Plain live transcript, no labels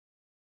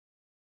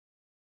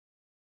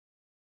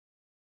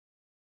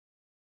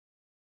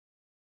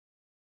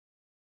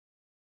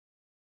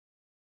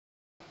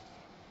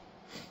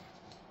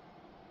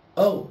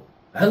Oh,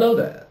 hello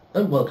there,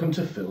 and welcome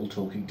to Phil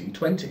Talking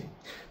D20.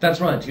 That's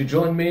right, you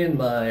join me in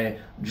my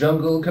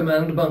jungle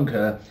command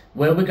bunker,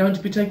 where we're going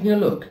to be taking a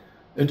look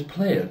at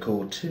Player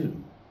Core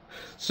 2.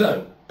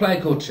 So,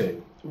 Player Core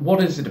 2,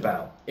 what is it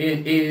about?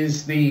 It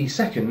is the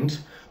second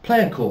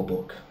Player Core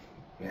book.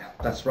 Yeah,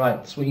 that's right,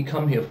 that's what you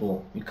come here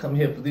for. You come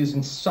here for these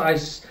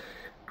incisive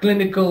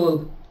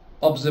clinical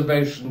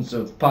observations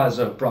of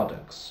Paizo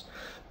products.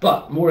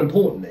 But, more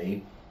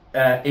importantly,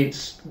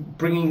 it's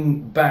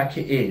bringing back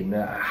in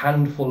a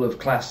handful of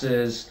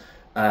classes,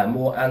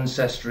 more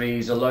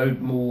ancestries, a load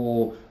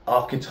more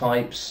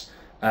archetypes,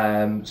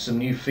 some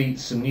new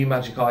feats, some new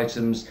magic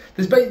items.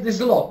 There's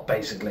a lot,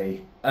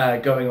 basically,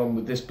 going on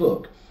with this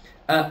book.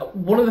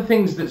 One of the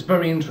things that's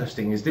very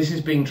interesting is this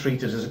is being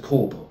treated as a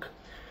core book.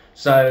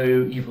 So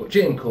you've got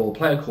GM Core,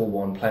 Player Core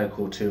 1, Player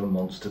Core 2 and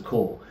Monster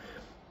Core.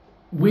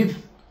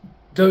 With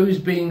those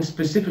being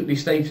specifically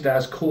stated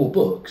as core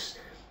books,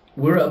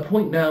 we're at a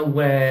point now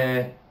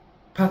where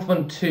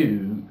Pathfinder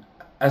 2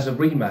 as a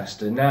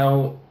remaster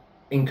now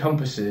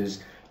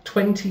encompasses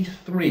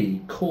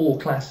 23 core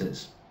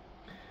classes.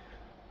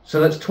 So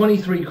that's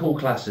 23 core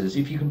classes.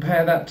 If you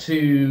compare that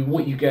to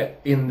what you get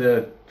in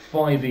the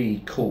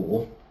 5e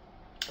core,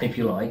 if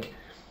you like,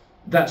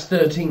 that's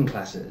 13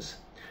 classes.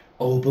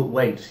 Oh, but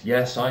wait,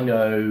 yes, I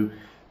know.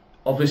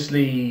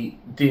 Obviously,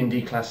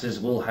 D&D classes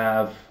will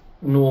have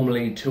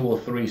normally 2 or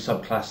 3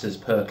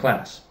 subclasses per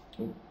class.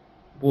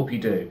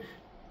 Whoopie-doo.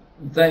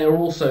 They are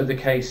also the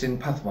case in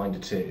Pathfinder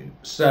 2.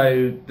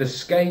 So the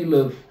scale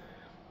of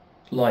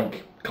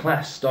like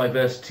class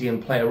diversity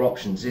and player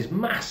options is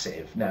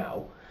massive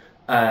now.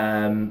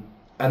 And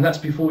that's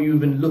before you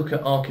even look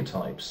at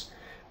archetypes,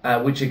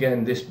 which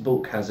again this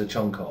book has a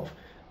chunk of.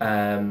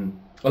 A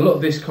lot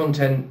of this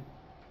content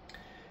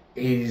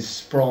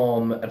is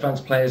from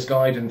Advanced Player's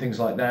Guide and things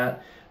like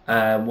that,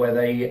 where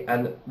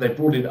they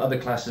brought in other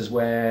classes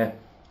where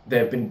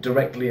they've been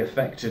directly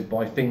affected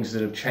by things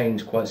that have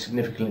changed quite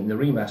significantly in the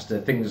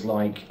remaster, things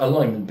like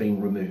alignment being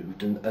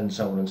removed and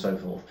so on and so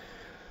forth.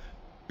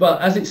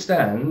 But as it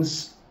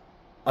stands,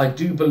 I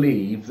do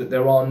believe that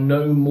there are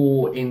no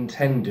more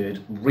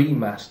intended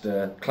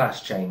remaster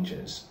class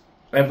changes.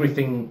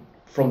 Everything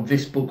from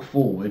this book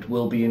forward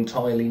will be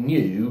entirely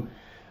new,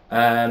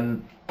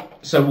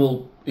 so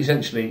we'll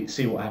essentially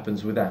see what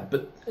happens with that.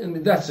 But I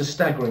mean, that's a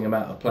staggering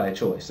amount of player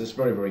choice. That's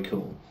very, very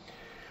cool.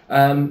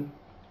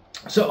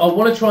 So I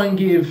want to try and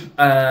give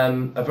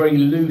a very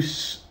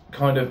loose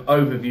kind of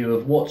overview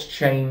of what's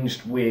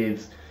changed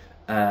with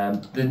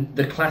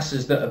the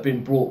classes that have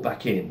been brought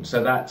back in.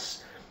 So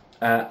that's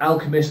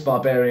Alchemist,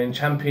 Barbarian,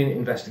 Champion,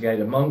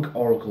 Investigator, Monk,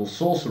 Oracle,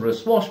 Sorcerer,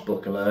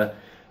 Swashbuckler,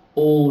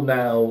 all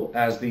now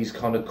as these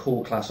kind of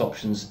core class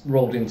options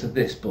rolled into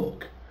this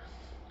book.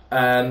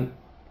 The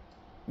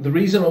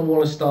reason I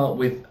want to start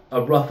with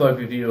a rough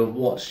overview of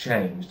what's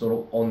changed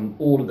on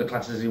all of the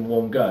classes in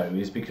one go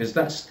is because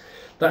that's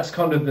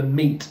kind of the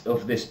meat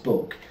of this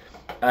book.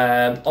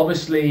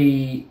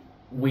 Obviously,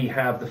 we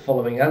have the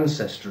following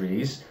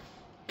ancestries: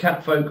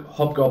 Catfolk,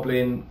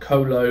 Hobgoblin,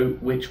 Colo,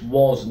 which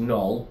was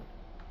Null,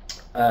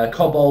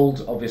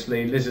 Kobold,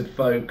 obviously,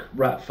 Lizardfolk,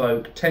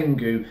 Ratfolk,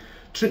 Tengu,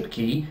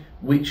 Tripkey,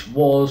 which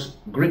was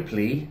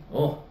Gripply.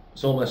 Oh,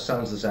 it almost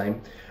sounds the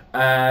same.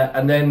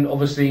 And then,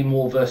 obviously,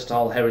 more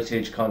versatile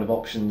heritage kind of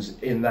options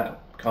in that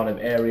kind of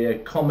area.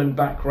 Common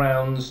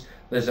backgrounds.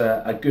 There's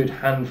a good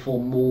handful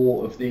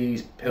more of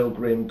these: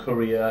 Pilgrim,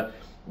 Courier,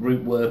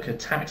 Root Worker,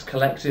 Tax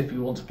Collector. If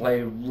you want to play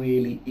a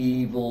really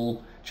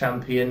evil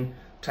champion,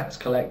 Tax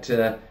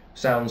Collector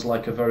sounds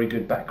like a very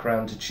good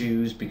background to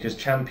choose, because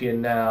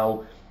Champion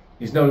now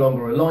is no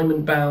longer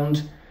alignment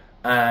bound.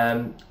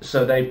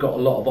 So they've got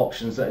a lot of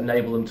options that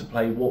enable them to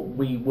play what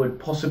we would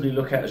possibly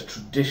look at as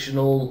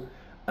traditional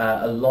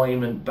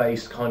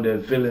alignment-based kind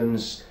of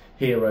villains,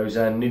 heroes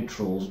and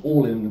neutrals,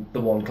 all in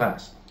the one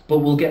class. But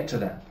we'll get to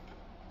that.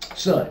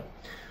 So,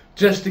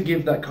 just to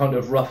give that kind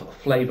of rough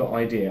flavour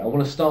idea, I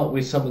want to start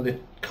with some of the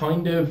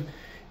kind of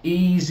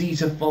easy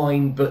to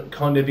find but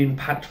kind of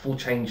impactful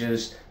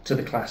changes to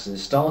the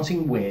classes,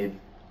 starting with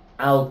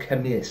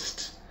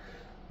Alchemist,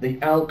 the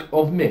Alch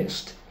of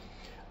Mist.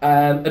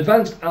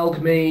 Advanced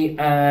Alchemy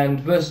and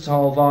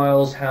Versatile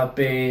Vials have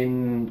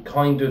been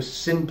kind of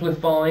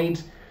simplified.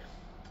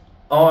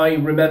 I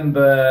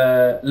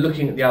remember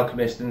looking at the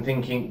Alchemist and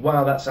thinking,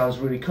 wow, that sounds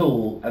really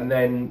cool, and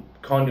then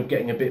kind of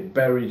getting a bit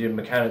buried in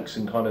mechanics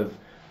and kind of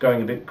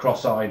going a bit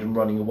cross-eyed and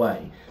running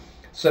away.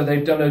 So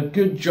they've done a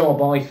good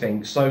job, I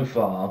think, so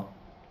far,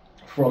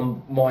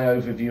 from my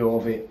overview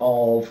of it,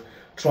 of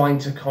trying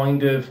to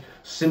kind of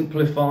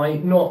simplify,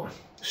 not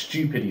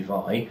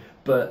stupidify,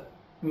 but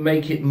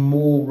make it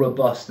more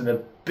robust and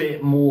a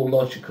bit more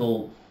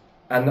logical,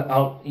 and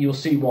you'll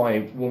see why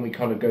when we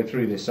kind of go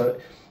through this. So,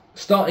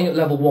 starting at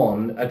level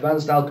 1,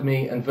 Advanced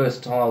Alchemy and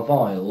Versatile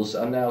Vials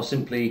are now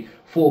simply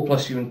 4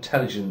 plus your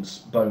intelligence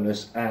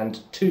bonus and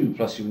 2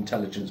 plus your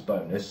intelligence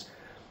bonus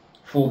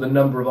for the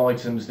number of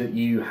items that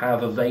you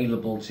have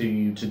available to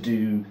you to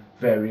do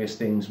various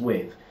things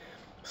with.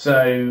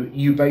 So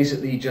you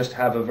basically just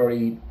have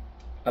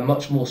a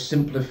much more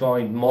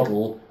simplified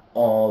model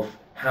of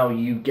how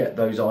you get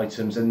those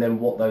items and then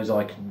what those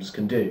items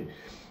can do.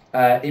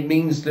 It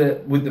means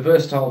that with the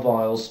versatile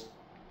vials,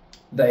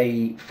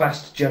 they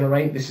fast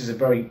generate. This is a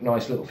very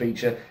nice little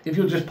feature. If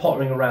you're just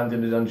pottering around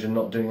in a dungeon,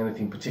 not doing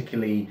anything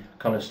particularly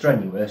kind of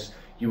strenuous,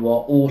 you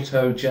are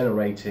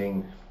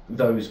auto-generating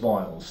those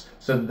vials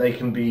so that they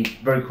can be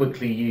very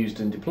quickly used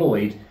and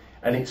deployed,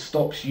 and it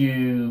stops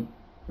you,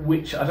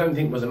 which I don't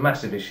think was a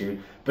massive issue,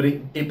 but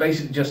it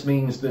basically just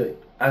means that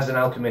as an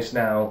alchemist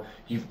now,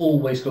 you've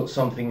always got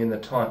something in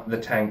the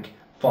tank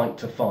fight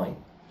to fight.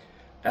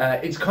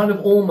 It's kind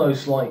of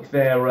almost like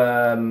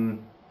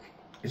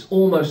it's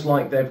almost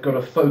like they've got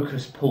a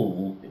focus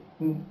pool.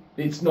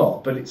 It's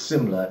not, but it's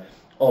similar,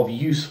 of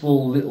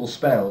useful little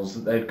spells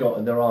that they've got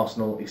in their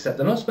arsenal, except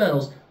they're not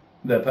spells,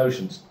 they're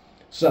potions.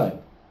 So,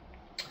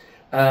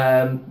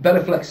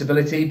 better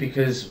flexibility,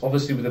 because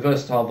obviously with the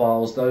versatile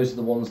vials, those are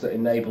the ones that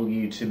enable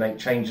you to make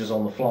changes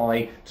on the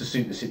fly to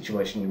suit the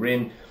situation you're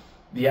in.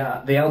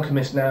 The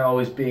alchemist now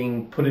is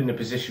being put in a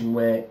position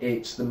where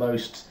it's the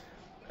most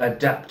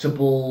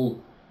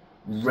adaptable,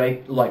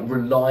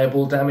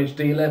 reliable damage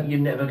dealer. You're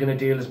never going to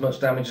deal as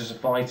much damage as a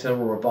fighter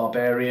or a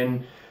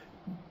barbarian,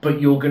 but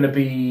you're going to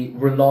be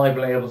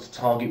reliably able to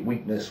target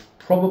weakness,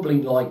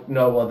 probably like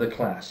no other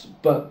class,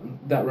 but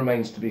that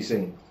remains to be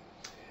seen.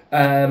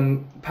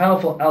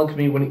 Powerful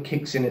alchemy, when it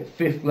kicks in at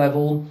 5th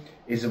level,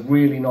 is a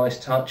really nice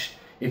touch.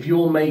 If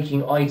you're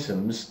making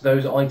items,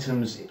 those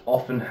items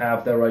often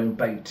have their own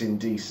baked-in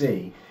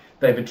DC.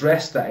 They've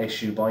addressed that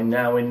issue by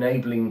now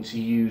enabling to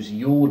use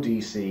your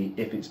DC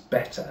if it's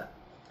better,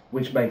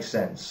 which makes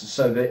sense.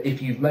 So that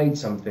if you've made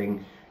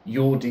something,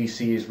 your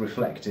DC is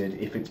reflected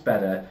if it's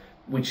better,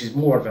 which is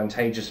more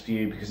advantageous for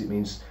you because it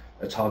means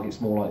a target's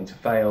more likely to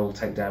fail,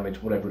 take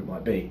damage, whatever it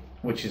might be,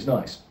 which is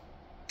nice.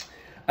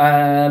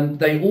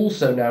 They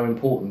also now,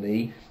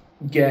 importantly,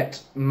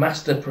 get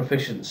master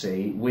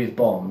proficiency with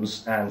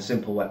bombs and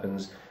simple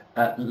weapons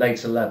at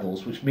later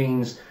levels, which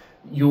means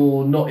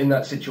you're not in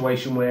that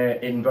situation where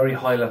in very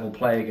high level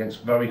play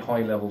against very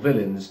high level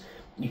villains,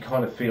 you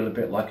kind of feel a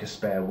bit like a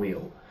spare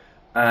wheel.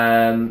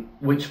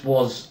 Which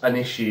was an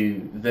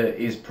issue that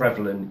is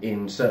prevalent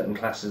in certain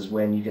classes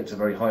when you get to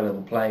very high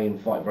level play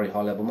and fight very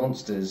high level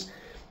monsters.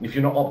 If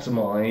you're not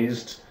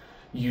optimized,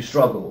 you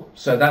struggle.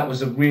 So that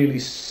was a really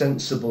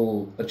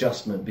sensible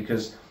adjustment,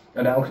 because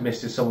an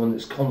alchemist is someone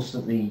that's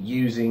constantly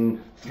using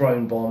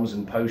thrown bombs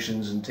and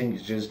potions and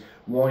tinctures.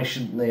 Why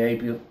shouldn't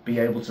they be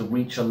able to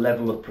reach a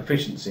level of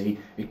proficiency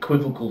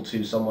equivocal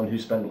to someone who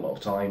spent a lot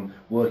of time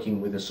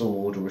working with a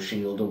sword or a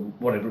shield or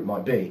whatever it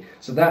might be?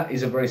 So that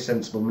is a very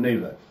sensible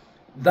manoeuvre.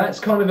 That's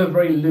kind of a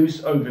very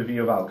loose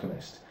overview of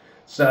Alchemist.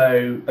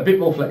 So a bit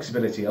more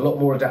flexibility, a lot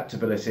more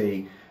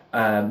adaptability,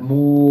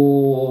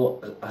 more,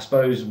 I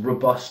suppose,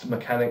 robust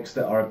mechanics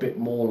that are a bit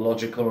more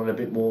logical and a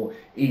bit more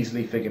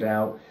easily figured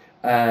out,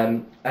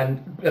 and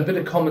a bit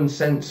of common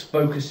sense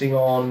focusing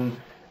on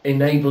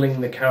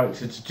enabling the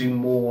character to do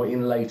more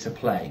in later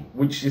play,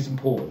 which is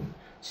important.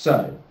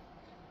 So,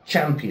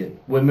 champion,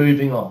 we're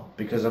moving on,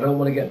 because I don't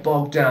want to get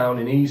bogged down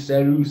in he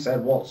said, who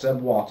said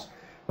what.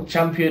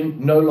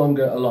 Champion, no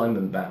longer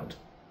alignment bound,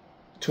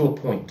 to a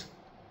point.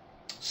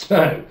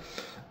 So,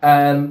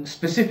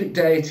 specific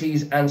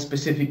deities and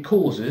specific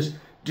causes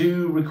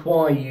do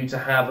require you to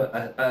have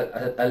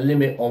a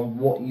limit on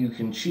what you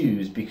can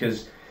choose,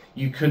 because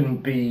you couldn't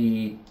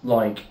be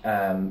like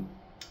a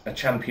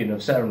champion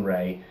of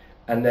Serenray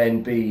and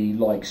then be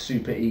like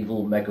super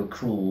evil, mega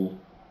cruel,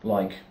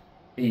 like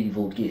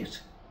evil Git,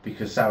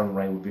 because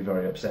Sarenrae would be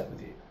very upset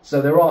with you. So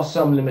there are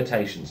some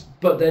limitations,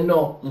 but they're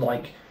not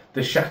like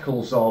the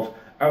shackles of,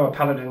 oh, a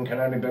paladin can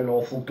only be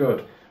lawful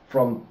good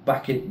from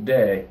back in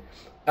day.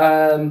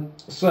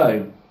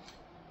 So,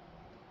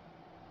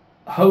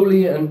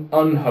 holy and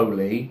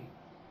unholy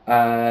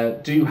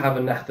do have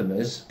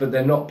anathemas, but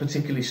they're not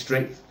particularly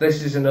strict.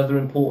 This is another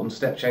important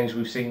step change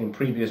we've seen in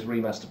previous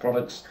remaster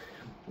products,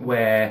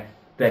 where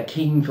they're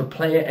keen for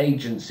player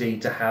agency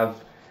to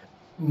have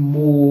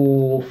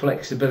more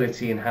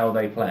flexibility in how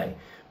they play,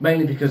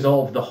 mainly because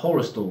of the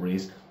horror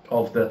stories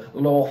of the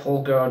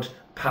lawful good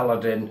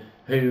paladin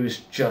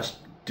who's just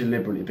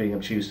deliberately being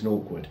obtuse and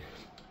awkward.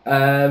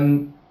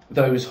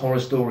 Those horror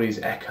stories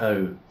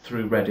echo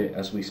through Reddit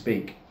as we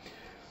speak.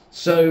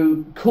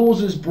 So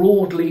causes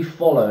broadly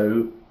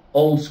follow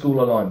old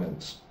school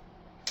alignments.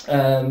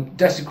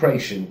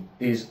 Desecration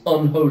is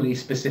unholy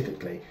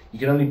specifically. You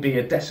can only be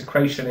a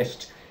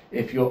desecrationist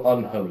if you're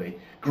unholy.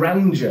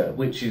 Grandeur,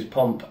 which is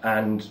pomp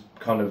and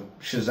kind of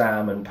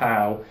Shazam and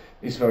pow,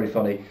 is very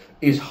funny,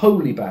 is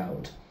holy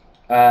bound.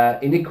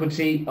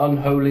 Iniquity,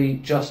 unholy,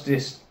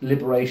 justice,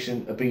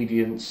 liberation,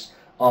 obedience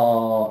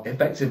are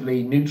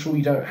effectively neutral.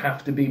 You don't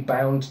have to be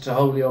bound to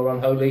holy or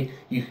unholy.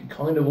 You can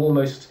kind of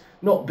almost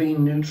not be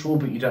neutral,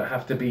 but you don't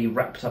have to be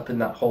wrapped up in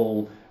that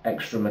whole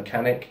extra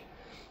mechanic.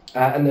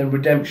 And then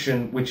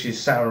redemption, which is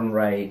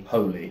Sarenrae,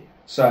 holy.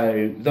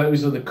 So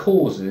those are the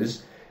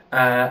causes,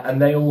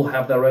 and they all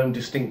have their own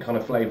distinct kind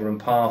of flavour and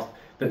path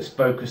that's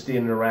focused in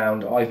and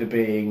around either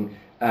being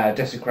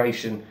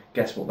desecration,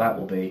 guess what that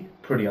will be,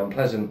 pretty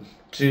unpleasant,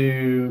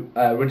 to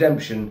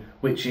redemption,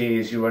 which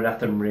is your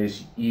anathema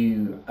is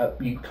you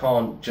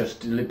can't just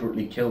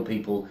deliberately kill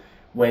people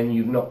when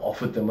you've not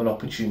offered them an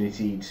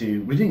opportunity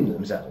to redeem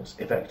themselves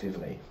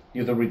effectively.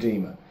 You're the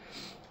redeemer.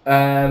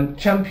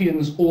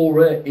 Champion's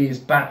Aura is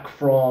back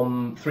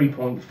from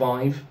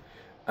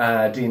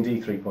 3.5, D&D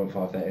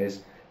 3.5 that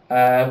is,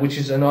 which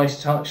is a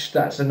nice touch.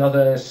 That's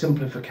another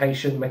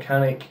simplification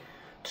mechanic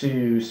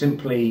to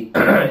simply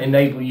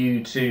enable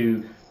you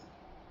to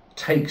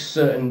take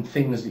certain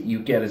things that you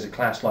get as a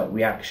class, like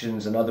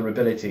reactions and other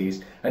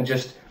abilities, and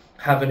just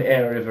have an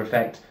area of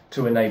effect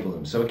to enable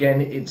them. So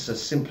again, it's a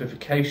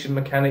simplification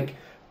mechanic,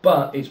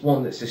 but it's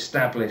one that's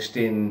established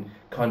in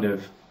kind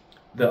of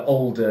the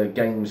older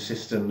game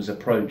systems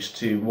approach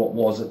to what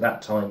was at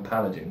that time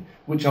Paladin,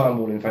 which I'm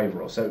all in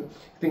favour of. So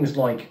things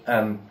like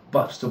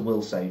buffs to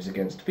will saves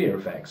against fear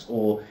effects,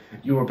 or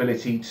your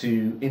ability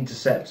to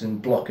intercept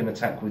and block an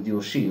attack with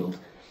your shield.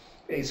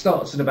 It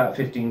starts at about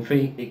 15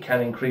 feet, it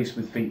can increase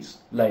with feats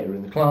later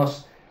in the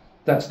class.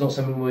 That's not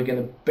something we're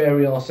going to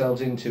bury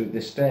ourselves into at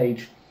this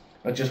stage.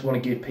 I just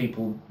want to give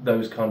people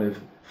those kind of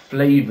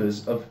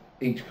flavours of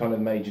each kind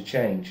of major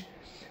change.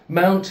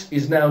 Mount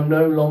is now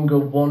no longer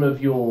one of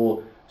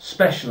your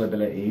special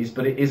abilities,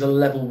 but it is a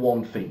level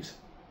 1 feat.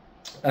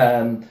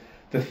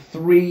 The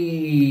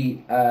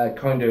three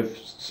kind of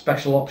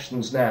special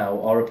options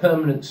now are a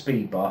permanent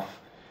speed buff,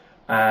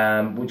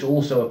 which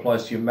also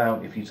applies to your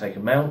mount if you take a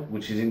mount,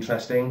 which is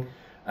interesting.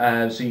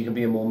 So you can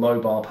be a more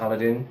mobile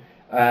paladin.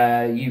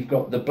 You've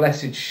got the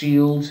Blessed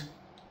Shield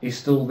is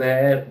still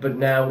there, but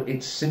now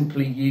it's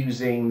simply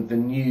using the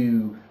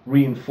new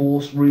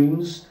reinforced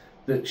runes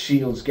that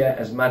shields get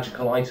as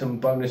magical item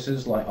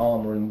bonuses, like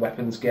armor and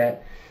weapons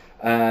get,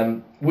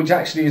 which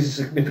actually is a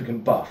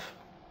significant buff,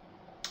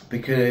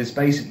 because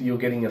basically you're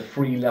getting a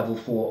free level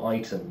 4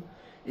 item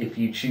if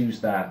you choose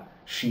that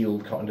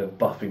shield kind of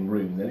buffing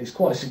rune, and it's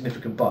quite a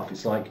significant buff.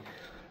 It's like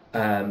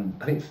I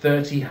think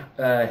 30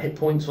 hit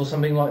points or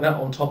something like that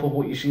on top of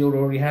what your shield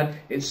already had.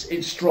 It's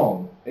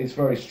strong. It's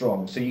very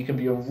strong. So you can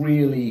be a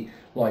really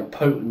like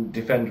potent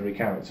defendery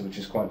character, which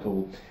is quite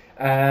cool.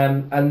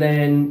 And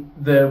then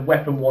the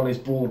weapon one is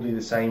broadly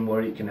the same,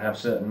 where it can have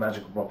certain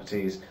magical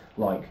properties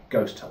like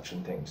ghost touch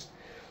and things.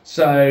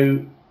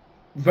 So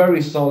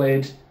very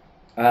solid.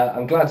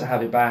 I'm glad to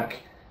have it back.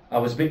 I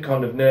was a bit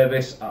kind of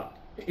nervous.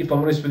 If I'm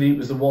honest with you, it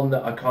was the one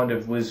that I kind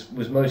of was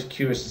most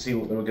curious to see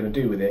what they were going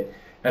to do with it.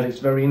 And it's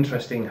very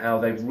interesting how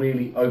they've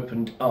really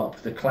opened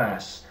up the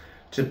class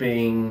to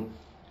being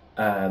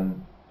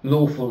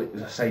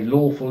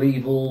lawful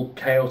evil,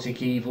 chaotic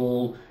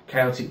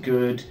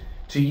good,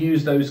 to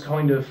use those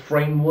kind of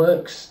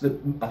frameworks that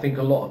I think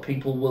a lot of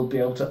people will be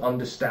able to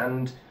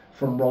understand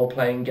from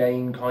role-playing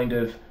game kind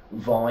of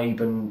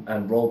vibe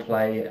and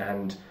role-play,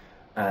 and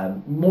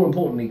more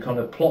importantly kind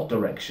of plot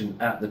direction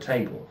at the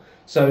table.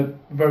 So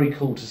very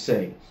cool to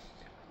see.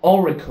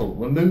 Oracle,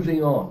 we're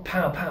moving on.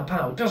 Pow, pow,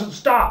 pow. It doesn't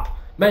stop!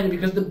 Mainly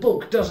because the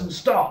book doesn't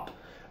stop.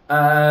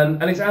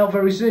 And it's out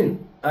very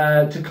soon.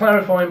 To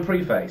clarify and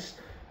preface,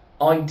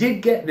 I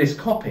did get this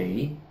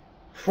copy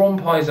from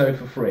Paizo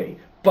for free,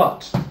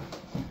 but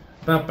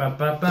I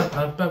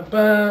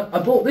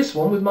bought this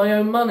one with my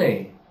own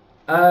money.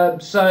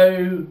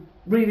 So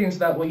read into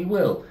that what you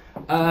will.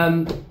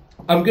 I'm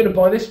going to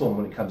buy this one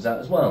when it comes out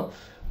as well.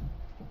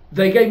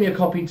 They gave me a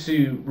copy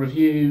to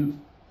review.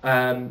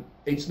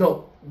 It's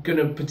not going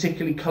to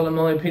particularly colour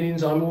my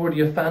opinions. I'm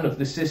already a fan of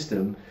the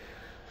system.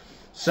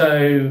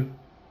 So,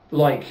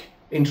 like,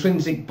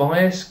 intrinsic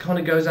bias kind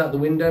of goes out the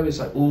window. It's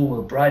like, oh,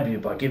 we'll bribe you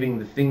by giving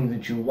the thing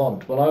that you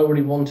want. Well, I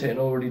already want it and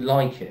already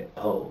like it.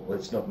 Oh, well,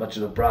 it's not much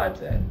of a bribe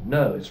then.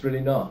 No, it's really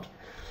not.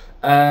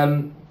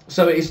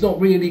 So it's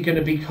not really going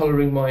to be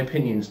colouring my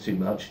opinions too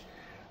much.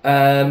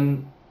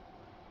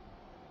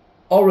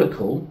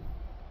 Oracle,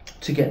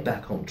 to get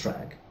back on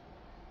track.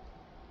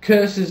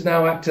 Curses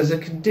now act as a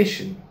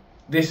condition.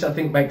 This, I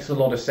think, makes a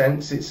lot of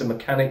sense. It's a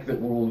mechanic that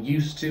we're all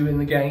used to in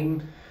the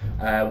game.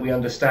 We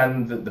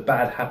understand that the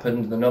bad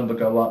happened, the number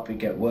go up, it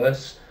get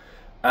worse.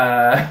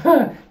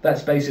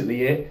 That's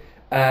basically it.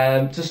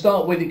 To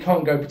start with, it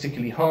can't go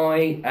particularly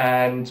high,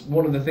 and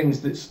one of the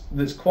things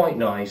that's quite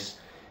nice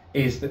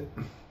is that,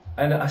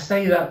 and I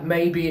say that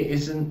maybe it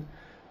isn't,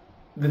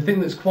 the thing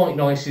that's quite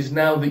nice is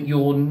now that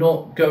you're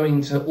not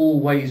going to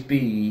always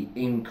be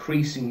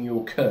increasing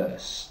your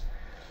curse.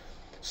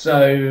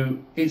 So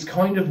it's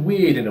kind of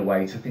weird in a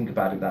way to think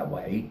about it that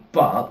way,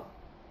 but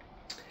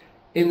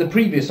in the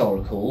previous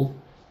Oracle,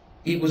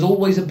 it was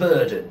always a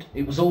burden.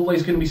 It was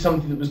always going to be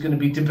something that was going to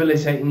be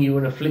debilitating you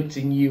and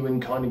afflicting you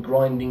and kind of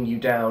grinding you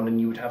down, and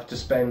you would have to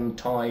spend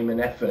time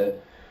and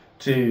effort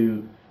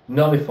to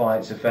nullify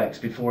its effects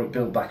before it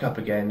built back up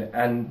again.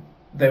 And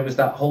there was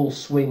that whole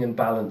swing and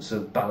balance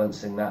of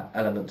balancing that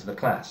element to the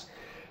class.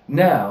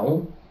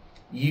 Now,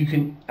 you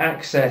can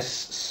access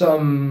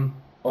some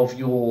of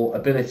your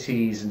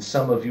abilities and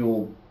some of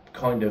your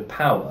kind of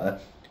power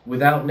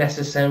without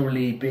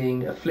necessarily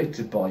being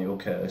afflicted by your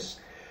curse.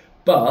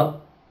 But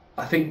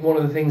I think one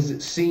of the things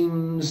that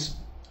seems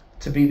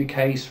to be the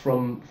case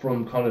from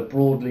kind of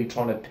broadly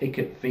trying to pick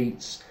at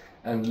feats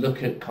and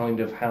look at kind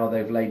of how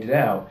they've laid it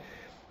out,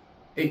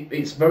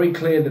 it's very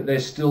clear that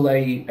there's still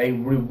a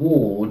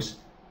reward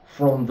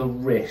from the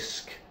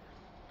risk.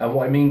 And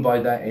what I mean by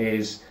that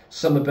is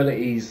some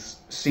abilities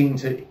seem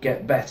to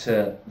get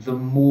better the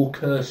more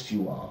cursed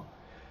you are.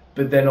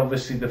 But then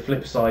obviously the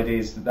flip side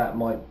is that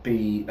might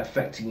be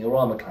affecting your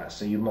armor class,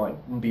 so you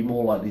might be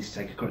more likely to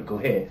take a critical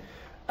hit.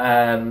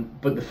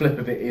 But the flip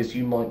of it is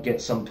you might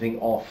get something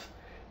off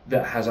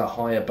that has a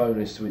higher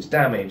bonus to its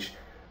damage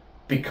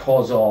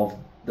because of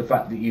the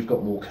fact that you've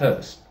got more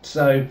curse.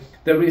 So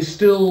there is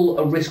still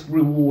a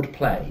risk-reward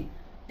play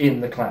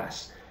in the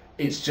class.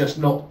 It's just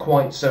not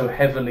quite so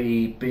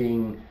heavily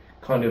being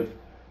kind of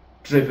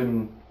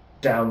driven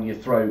down your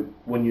throat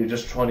when you're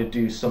just trying to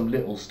do some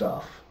little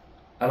stuff.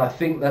 And I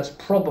think that's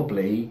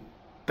probably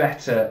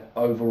better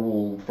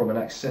overall from an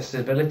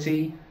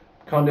accessibility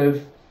kind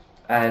of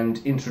and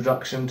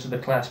introduction to the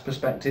class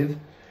perspective.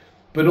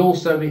 But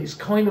also it's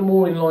kind of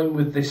more in line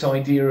with this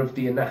idea of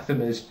the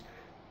anathemas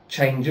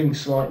changing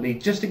slightly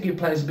just to give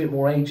players a bit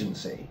more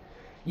agency.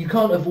 You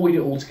can't avoid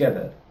it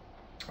altogether.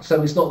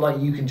 So it's not like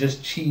you can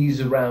just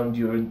cheese around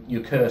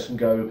your curse and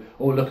go,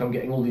 oh look, I'm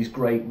getting all these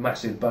great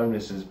massive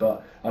bonuses,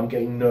 but I'm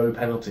getting no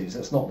penalties.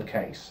 That's not the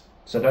case.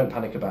 So don't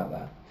panic about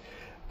that.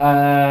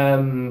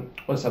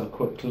 Let's have a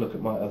quick look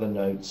at my other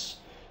notes.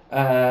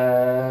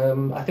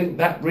 I think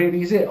that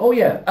really is it. Oh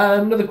yeah,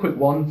 another quick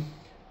one.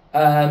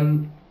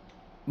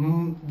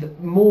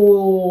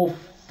 More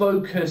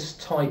focus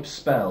type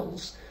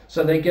spells.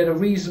 So they get a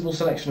reasonable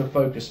selection of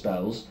focus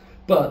spells,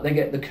 but they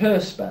get the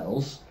curse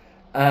spells,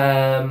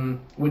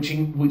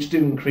 which do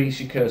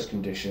increase your curse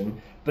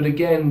condition. But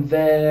again,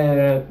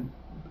 they're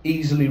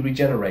easily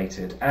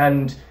regenerated,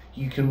 and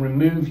you can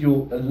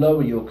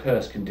lower your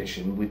curse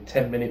condition with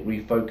 10-minute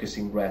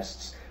refocusing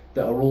rests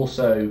that are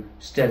also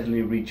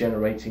steadily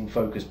regenerating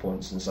focus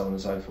points and so on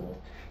and so forth.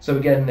 So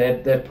again,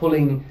 they're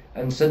pulling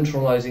and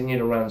centralising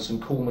in around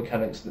some cool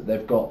mechanics that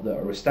they've got that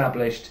are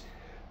established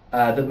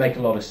that make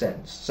a lot of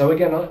sense. So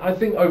again, I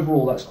think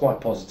overall that's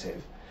quite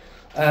positive.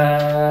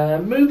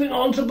 Moving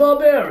on to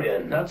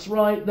Barbarian. That's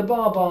right, the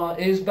Barbar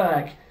is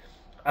back.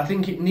 I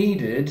think it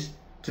needed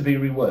to be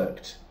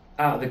reworked.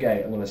 Out of the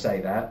gate, I'm going to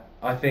say that.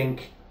 I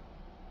think...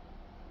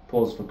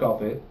 Pause for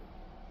coffee.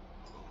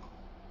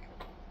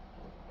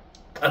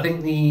 I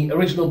think the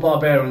original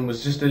Barbarian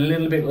was just a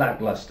little bit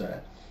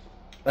lackluster.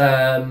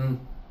 It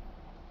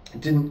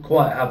didn't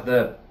quite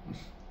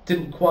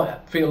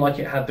feel like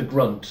it had the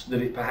grunt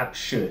that it perhaps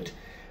should,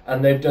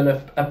 and they've done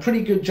a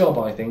pretty good job,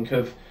 I think,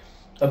 of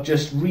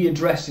just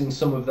readdressing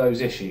some of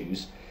those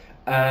issues.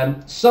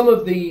 Some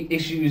of the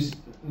issues,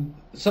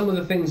 some of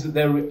the things that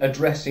they're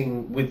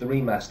addressing with the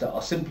remaster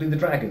are simply the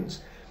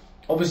dragons.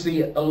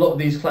 Obviously, a lot of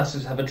these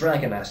classes have a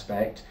dragon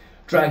aspect.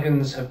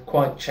 Dragons have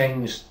quite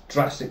changed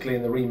drastically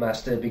in the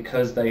remaster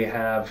because they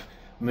have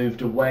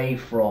moved away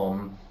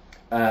from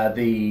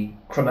the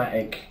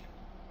chromatic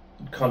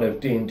kind of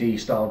D&D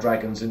style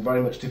dragons and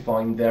very much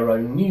defined their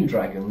own new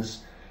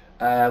dragons,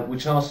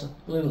 which are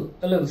a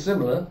little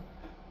similar,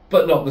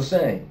 but not the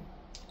same.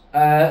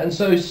 And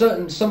so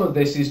some of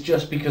this is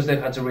just because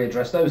they've had to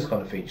readdress those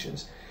kind of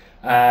features.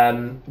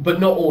 But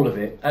not all of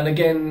it. And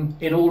again,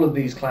 in all of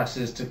these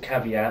classes, to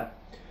caveat,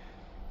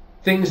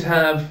 things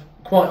have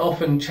quite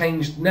often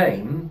changed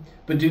name,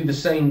 but do the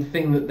same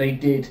thing that they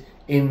did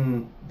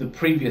in the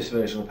previous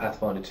version of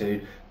Pathfinder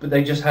 2, but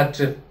they just had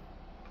to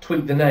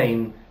tweak the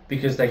name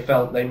because they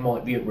felt they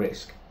might be at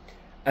risk.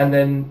 And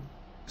then,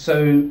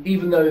 so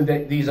even though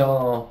these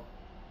are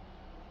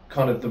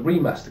kind of the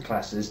remaster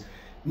classes,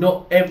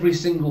 not every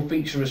single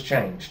feature has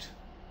changed.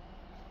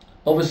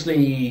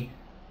 Obviously,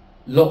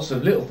 lots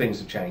of little things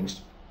have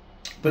changed,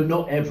 but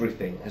not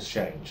everything has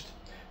changed.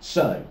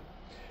 So,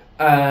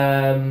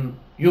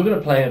 you're going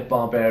to play a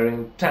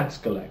barbarian tax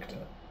collector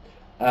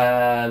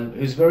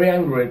who's very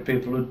angry at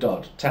people who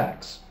dodge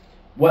tax.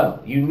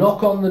 Well, you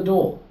knock on the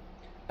door,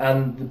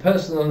 and the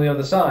person on the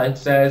other side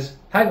says,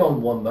 hang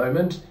on one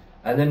moment,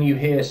 and then you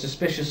hear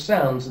suspicious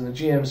sounds, and the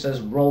GM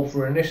says, roll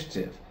for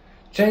initiative.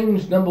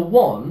 Change number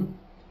one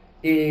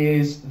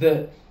is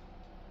that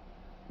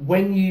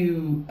when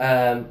you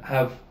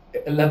have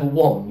level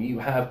 1, you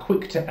have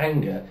quick to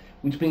anger,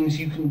 which means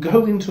you can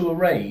go into a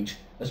rage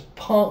as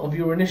part of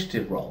your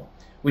initiative roll,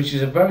 which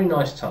is a very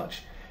nice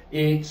touch.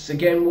 It's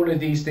again one of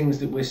these things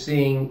that we're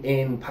seeing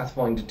in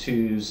Pathfinder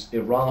 2's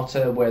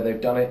errata, where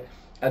they've done it,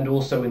 and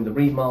also in the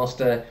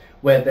remaster,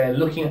 where they're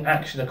looking at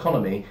action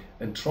economy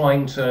and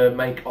trying to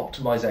make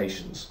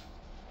optimizations.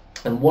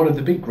 And one of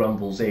the big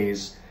grumbles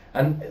is,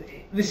 and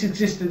this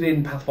existed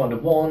in Pathfinder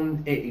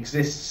 1, it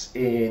exists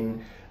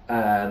in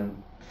 5th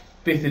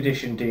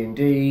edition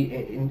D&D,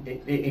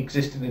 it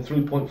existed in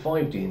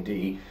 3.5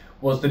 D&D,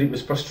 was that it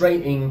was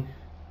frustrating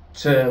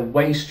to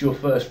waste your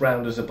first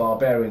round as a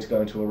barbarian to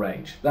go into a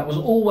rage. That was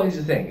always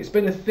a thing. It's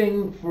been a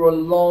thing for a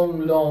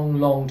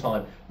long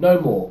time.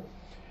 No more.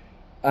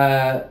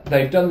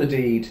 They've done the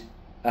deed,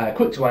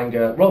 quick to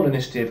anger, roll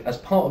initiative. As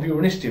part of your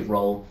initiative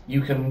roll, you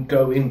can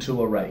go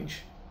into a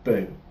rage.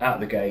 Boom, out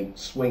the gate,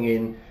 swing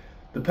in.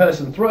 The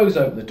person throws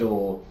open the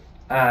door,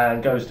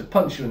 and goes to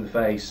punch you in the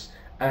face,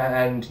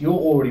 and you're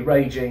already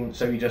raging,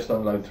 so you just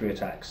unload 3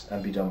 attacks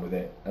and be done with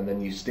it, and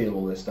then you steal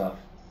all this stuff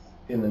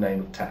in the name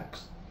of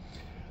tax.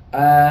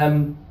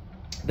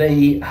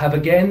 They have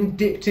again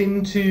dipped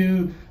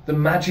into the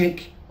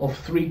magic of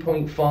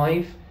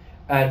 3.5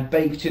 and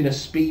baked in a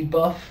speed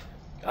buff,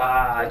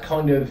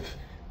 kind of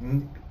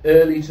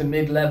early to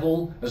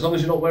mid-level, as long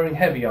as you're not wearing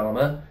heavy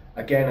armour.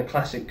 Again, a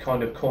classic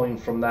kind of coin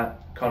from that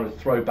kind of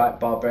throwback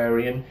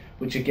barbarian,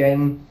 which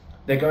again,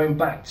 they're going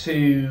back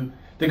to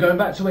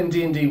when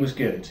D&D was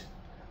good.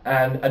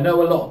 And I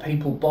know a lot of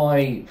people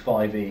buy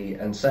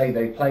 5e and say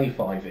they play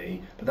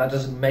 5e, but that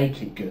doesn't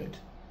make it good.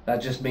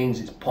 That just means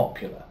it's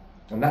popular.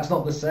 And that's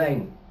not the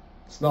same.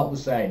 It's not the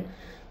same.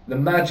 The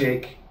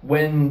magic,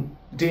 when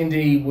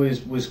D&D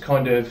was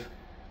kind of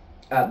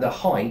at the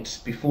height,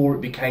 before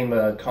it became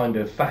a kind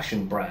of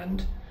fashion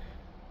brand,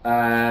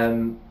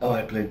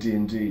 I played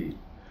D&D,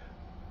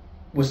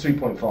 was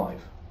 3.5.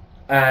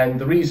 And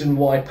the reason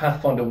why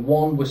Pathfinder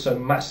 1 was so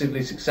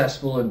massively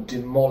successful and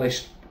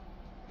demolished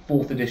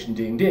 4th edition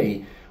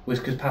D&D was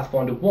because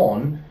Pathfinder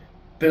 1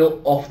 built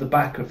off the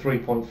back of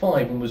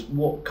 3.5 and was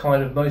what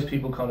kind of most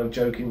people kind of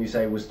jokingly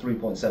say was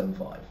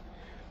 3.75.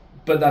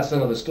 But that's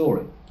another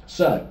story.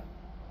 So,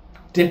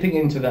 dipping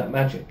into that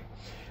magic.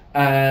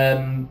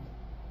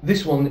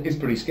 This one is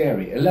pretty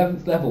scary.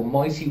 11th level,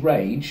 Mighty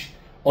Rage.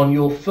 On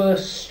your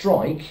first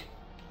strike,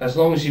 as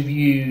long as you've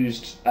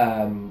used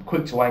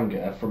Quick to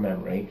Anger from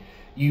memory,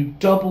 you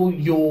double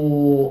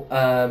your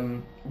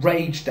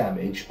rage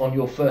damage on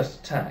your first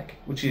attack,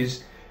 which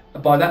is,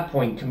 by that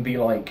point, can be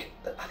like,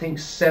 I think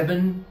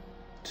 7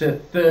 to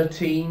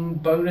 13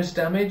 bonus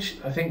damage,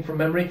 I think, from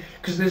memory,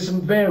 because there's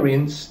some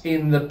variance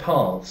in the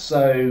paths.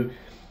 So,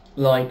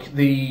 like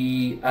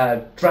the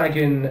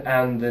dragon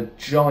and the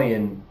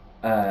giant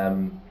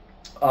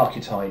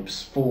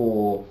archetypes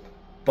for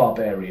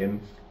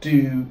Barbarian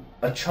do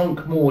a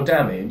chunk more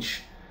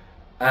damage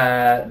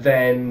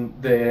than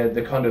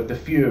the kind of the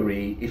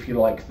Fury, if you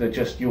like, the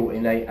just your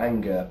innate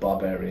anger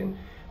Barbarian.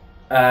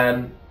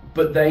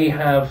 But they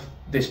have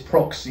this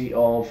proxy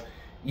of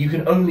you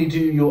can only do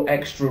your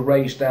extra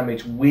rage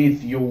damage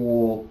with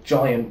your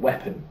giant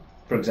weapon,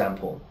 for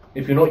example.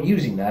 If you're not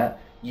using that,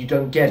 you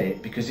don't get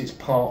it because it's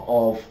part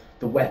of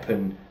the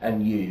weapon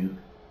and you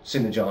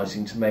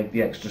synergizing to make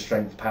the extra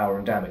strength, power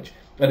and damage.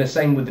 And the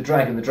same with the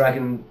dragon. The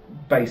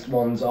dragon-based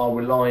ones are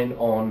relying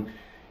on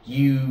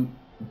you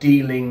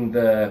dealing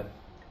the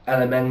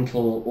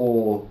elemental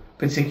or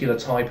particular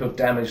type of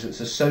damage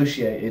that's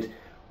associated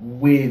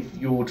with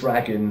your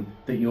dragon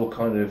that you're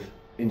kind of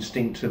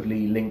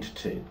instinctively linked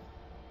to.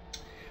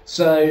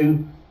 So,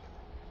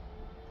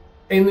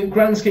 in the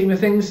grand scheme of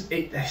things,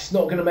 it's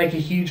not going to make a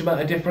huge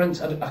amount of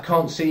difference. I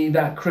can't see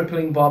that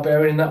crippling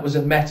barbarian. That was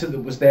a meta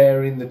that was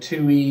there in the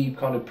 2e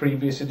kind of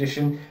previous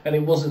edition, and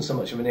it wasn't so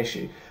much of an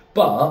issue.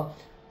 But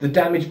the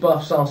damage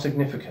buffs are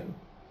significant.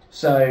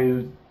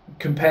 So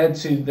compared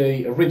to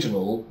the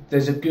original,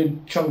 there's a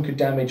good chunk of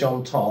damage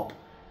on top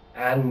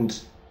and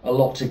a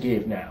lot to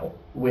give now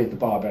with the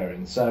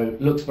barbarian. So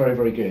it looks very,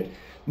 very good.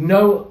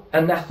 No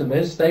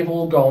anathemas, they've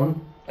all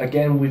gone.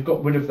 Again, we've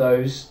got rid of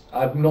those.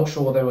 I'm not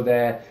sure they were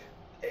there.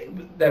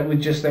 They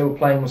were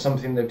playing with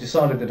something. They've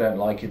decided they don't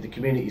like it. The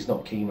community's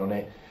not keen on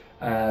it.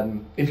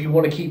 If you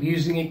want to keep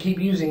using it, keep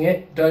using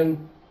it.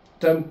 Don't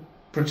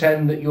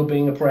pretend that you're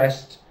being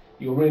oppressed.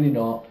 You're really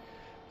not.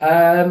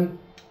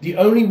 The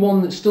only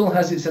one that still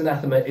has its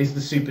anathema is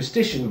the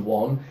superstition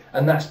one,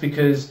 and that's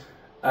because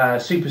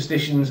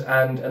superstitions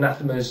and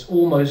anathemas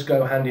almost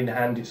go hand in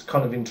hand. It's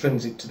kind of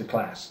intrinsic to the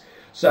class.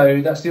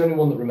 So that's the only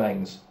one that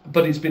remains.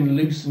 But it's been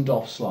loosened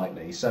off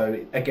slightly. So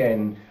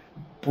again,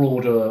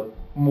 broader,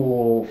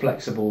 more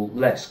flexible,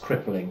 less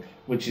crippling,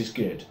 which is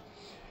good.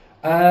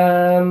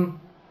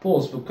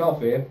 Pause for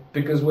coffee,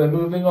 because we're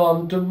moving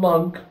on to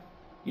Monk.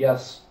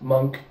 Yes,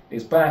 Monk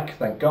is back,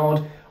 thank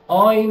God.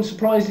 I'm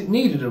surprised it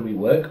needed a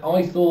rework.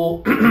 I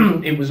thought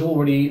it was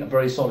already a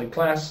very solid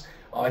class.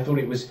 I thought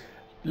it was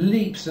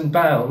leaps and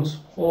bounds,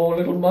 oh, a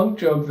little Monk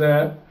joke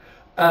there,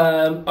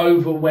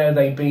 over where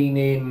they've been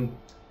in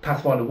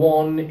Pathfinder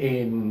 1,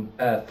 in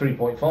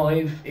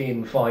 3.5,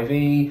 in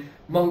 5e.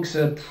 Monks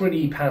are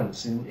pretty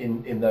pants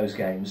in those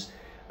games,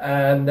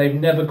 and they've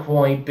never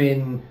quite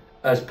been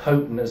as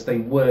potent as they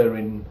were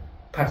in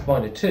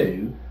Pathfinder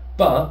 2,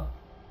 but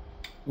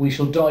we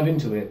shall dive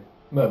into it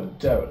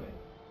momentarily.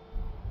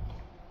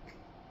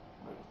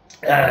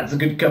 It's a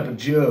good cup of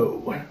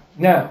joe.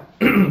 Now,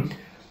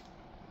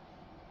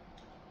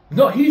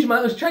 not a huge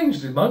amount has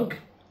changed in Monk,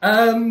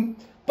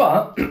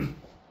 but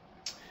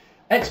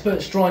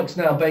expert strikes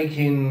now bake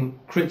in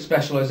crit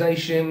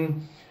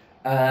specialisation.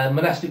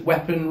 Monastic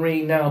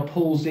weaponry now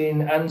pulls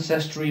in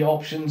ancestry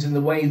options in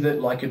the way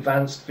that like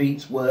advanced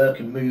feats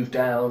work and move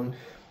down.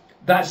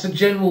 That's a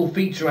general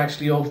feature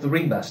actually of the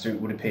remaster,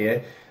 it would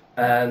appear.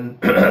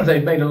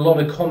 They've made a lot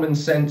of common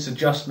sense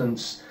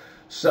adjustments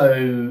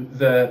so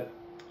that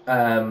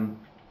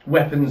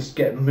weapons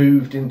get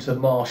moved into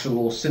martial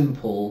or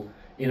simple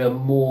in a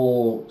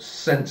more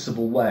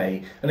sensible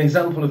way. An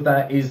example of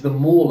that is the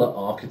Mauler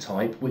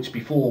archetype, which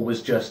before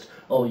was just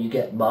oh, you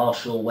get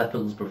martial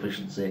weapons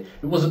proficiency.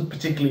 It wasn't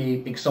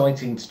particularly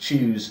exciting to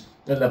choose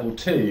at level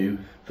 2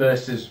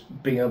 versus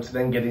being able to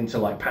then get into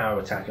like power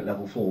attack at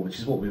level 4, which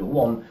is what we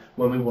want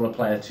when we want to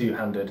play a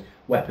two-handed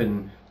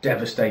weapon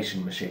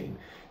devastation machine.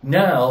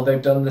 Now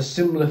they've done the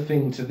similar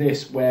thing to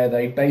this, where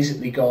they've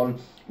basically gone,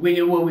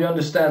 we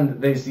understand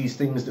that there's these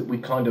things that we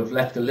kind of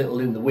left a little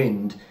in the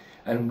wind,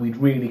 and we'd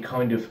really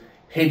kind of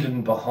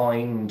hidden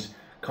behind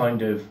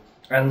kind of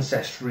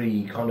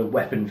ancestry kind of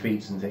weapon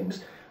feats and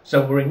things.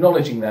 So we're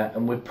acknowledging that,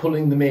 and we're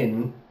pulling them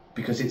in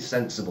because it's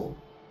sensible.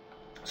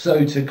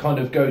 So to kind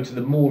of go to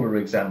the Mauler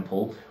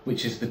example,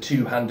 which is the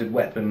two-handed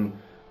weapon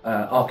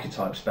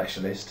archetype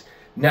specialist,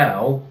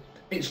 now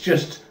it's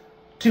just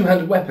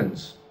two-handed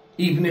weapons,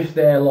 even if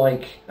they're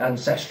like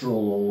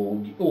ancestral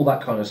or all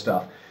that kind of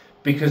stuff,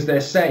 because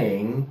they're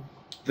saying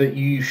that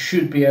you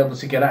should be able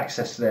to get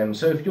access to them.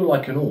 So if you're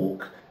like an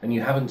orc and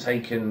you haven't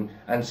taken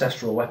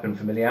ancestral weapon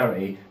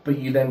familiarity, but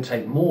you then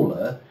take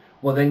Mauler,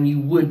 well then you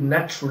would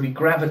naturally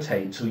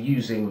gravitate to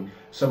using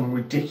some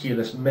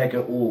ridiculous mega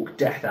orc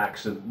death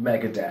axe of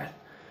mega death,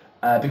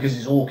 because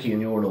it's orky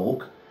and you're an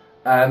orc.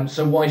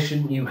 So why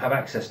shouldn't you have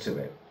access to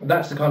it?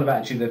 That's the kind of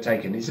attitude they've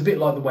taken. It's a bit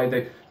like the way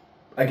they,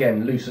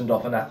 again, loosened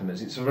off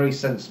anathemas. It's a very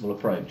sensible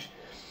approach.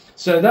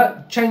 So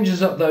that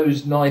changes up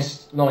those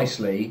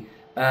nicely,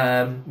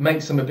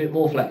 makes them a bit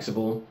more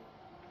flexible.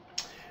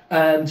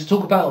 To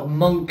talk about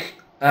monk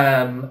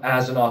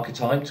as an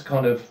archetype, to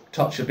kind of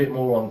touch a bit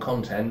more on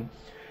content,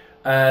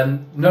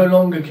 no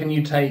longer can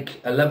you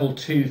take a level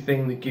 2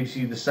 thing that gives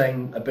you the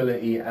same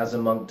ability as a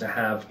monk to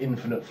have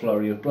infinite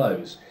flurry of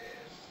blows.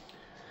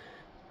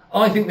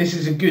 I think this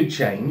is a good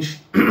change,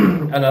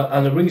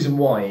 and the reason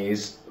why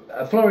is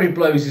a flurry of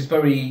blows is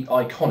very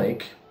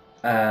iconic.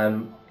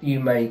 You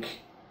make,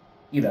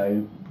 you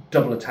know,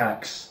 double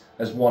attacks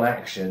as one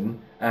action,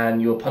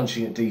 and you're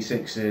punching at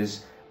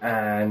d6s,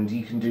 and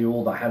you can do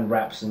all the hand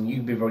wraps, and you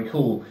can be very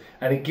cool,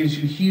 and it gives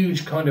you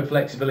huge kind of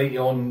flexibility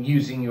on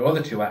using your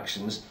other 2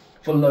 actions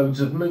for loads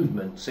of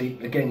movement. So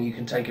again, you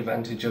can take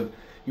advantage of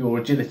your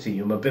agility,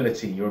 your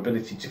mobility, your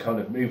ability to kind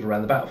of move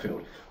around the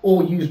battlefield,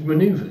 or use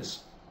maneuvers.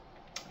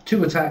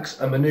 2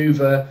 attacks, a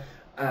maneuver,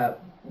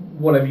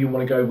 whatever you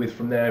want to go with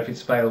from there. If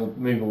it's failed,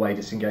 move away,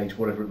 disengage,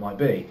 whatever it might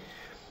be.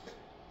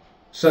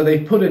 So they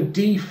put a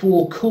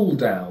D4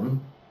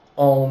 cooldown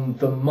on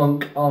the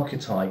monk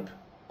archetype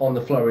on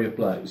the flurry of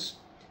blows,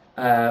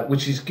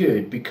 which is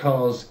good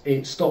because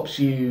it stops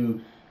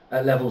you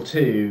at level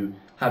 2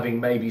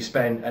 having maybe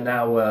spent an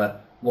hour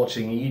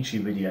watching a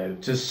YouTube video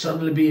to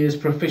suddenly be as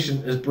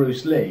proficient as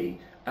Bruce Lee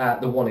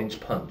at the 1-inch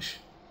punch.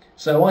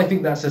 So I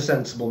think that's a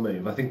sensible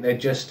move. I think they're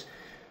just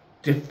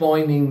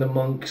defining the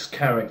monk's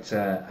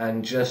character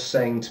and just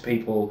saying to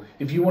people,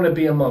 if you want to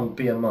be a monk,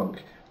 be a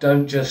monk.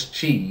 Don't just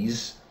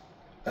cheese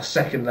a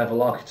 2nd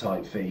level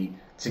archetype feat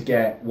to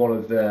get one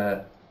of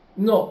the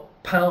not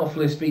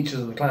powerfulest features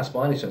of the class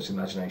by any stretch of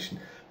imagination,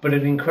 but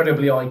an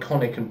incredibly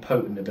iconic and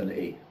potent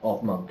ability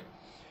of monk.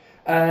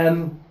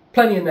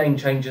 Plenty of name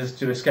changes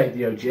to escape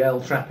the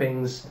OGL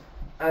trappings,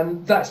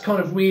 and that's kind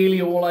of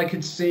really all I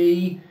could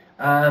see.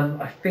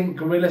 I think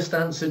Gorilla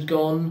Stance had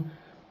gone,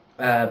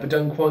 but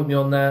don't quote me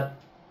on that.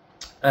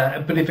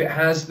 But if it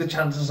has, the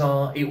chances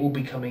are it will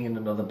be coming in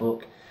another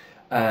book.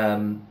 I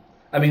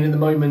mean, in the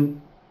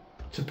moment,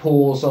 to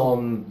pause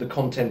on the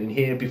content in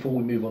here before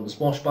we move on to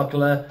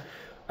Swashbuckler,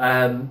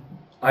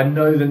 I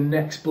know the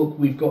next book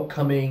we've got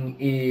coming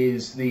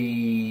is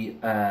the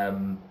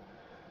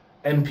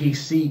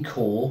NPC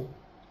core,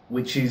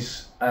 which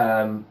is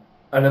an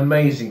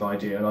amazing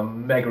idea, and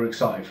I'm mega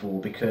excited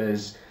for,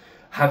 because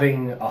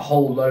having a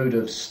whole load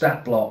of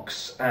stat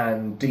blocks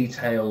and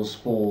details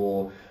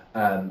for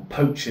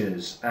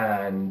poachers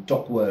and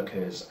dock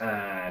workers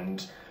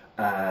and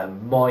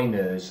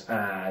miners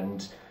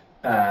and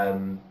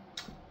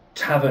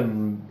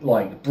tavern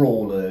like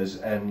brawlers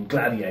and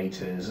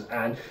gladiators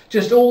and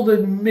just all the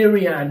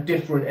myriad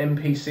different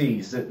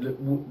NPCs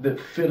that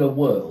fill a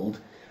world.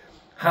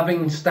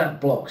 Having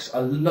stat blocks, a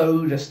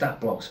load of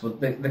stat blocks for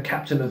the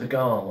captain of the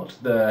guard,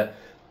 the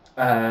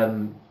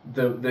kind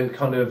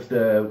of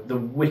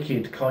the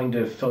wicked kind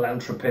of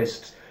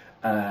philanthropist,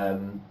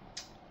 kind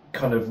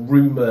of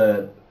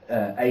rumour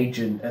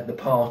agent at the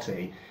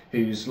party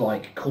who's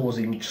like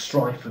causing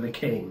strife for the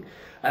king,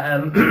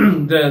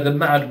 the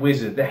mad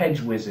wizard, the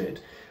hedge wizard,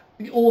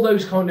 all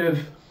those kind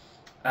of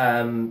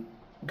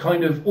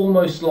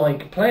almost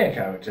like player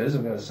characters.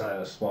 I'm going to say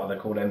that's why they're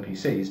called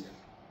NPCs.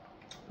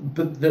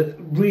 But that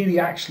really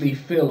actually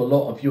fill a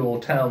lot of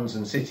your towns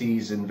and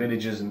cities and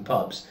villages and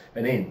pubs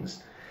and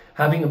inns.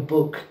 Having a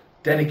book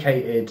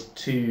dedicated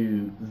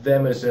to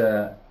them as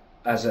a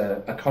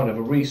kind of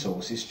a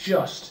resource is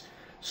just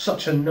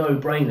such a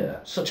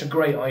no-brainer, such a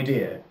great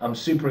idea. I'm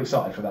super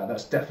excited for that.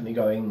 That's definitely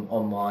going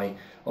on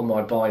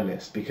my buy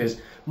list, because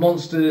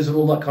monsters and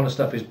all that kind of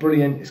stuff is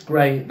brilliant. It's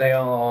great. They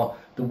are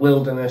the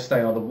wilderness,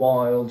 they are the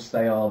wilds,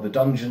 they are the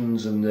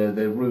dungeons and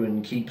the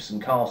ruined keeps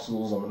and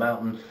castles on the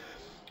mountain.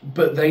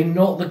 But they're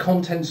not the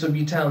contents of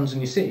your towns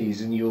and your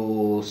cities and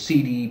your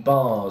seedy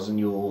bars and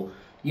your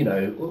you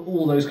know,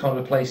 all those kind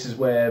of places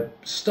where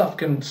stuff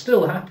can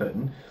still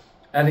happen,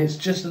 and it's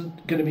just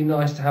going to be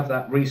nice to have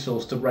that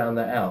resource to round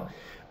that out.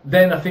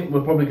 Then I think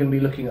we're probably going to be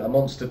looking at a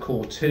Monster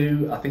Core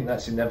 2. I think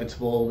that's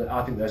inevitable.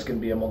 I think there's going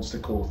to be a Monster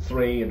Core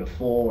 3 and a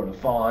 4 and a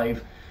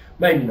 5.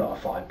 Maybe not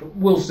a 5, but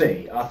we'll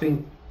see. I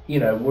think, you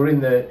know, we're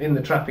in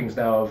the trappings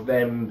now of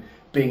them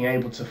being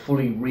able to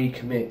fully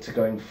recommit to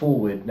going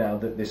forward now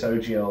that this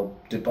OGL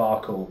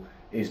debacle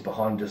is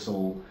behind us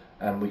all,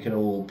 and we can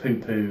all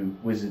poo-poo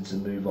Wizards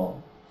and move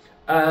on.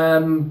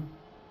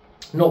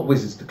 Not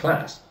Wizards the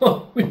class.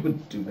 We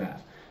wouldn't do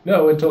that.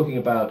 No, we're talking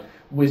about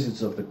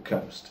Wizards of the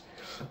Coast.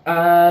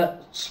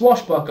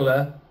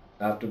 Swashbuckler,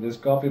 after this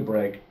coffee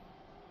break.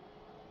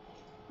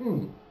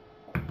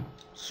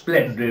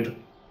 Splendid.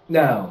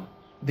 Now,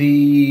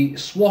 the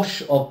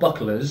swash of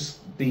bucklers,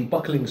 the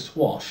buckling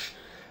swash,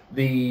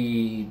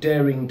 the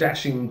daring,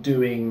 dashing,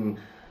 doing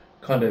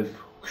kind of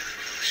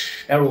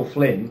Errol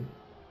Flynn.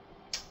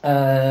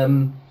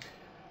 Panache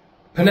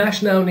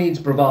now needs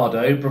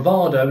bravado.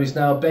 Bravado is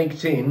now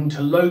baked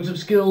into loads of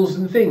skills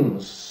and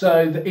things.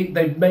 So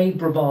they've made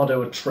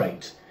bravado a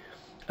trait.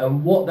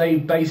 And what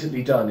they've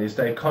basically done is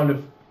they've kind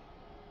of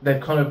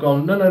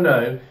gone,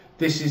 no.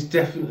 This is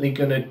definitely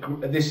gonna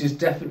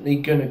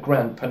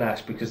grant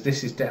panache, because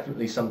this is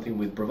definitely something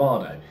with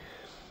bravado.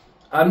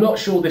 I'm not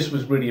sure this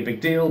was really a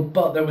big deal,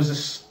 but there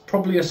was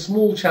probably a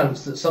small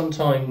chance that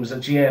sometimes a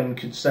GM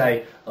could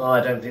say, oh,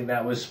 I don't think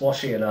that was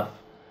swashy enough.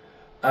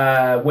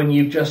 When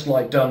you've just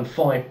like done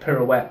 5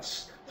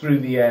 pirouettes through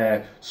the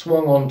air,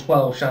 swung on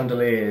 12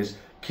 chandeliers,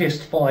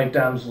 kissed 5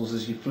 damsels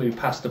as you flew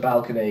past the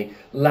balcony,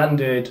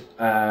 landed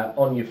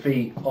on your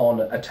feet on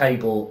a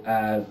table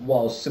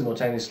while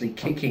simultaneously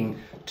kicking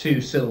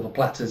 2 silver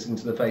platters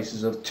into the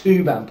faces of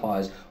 2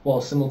 vampires while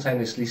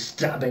simultaneously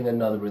stabbing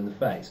another in the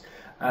face.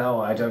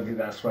 Oh, I don't think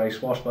that's very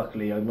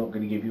swashbuckly. I'm not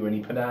going to give you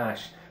any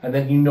panache. And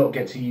then you not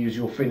get to use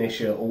your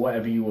finisher or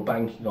whatever you were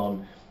banking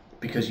on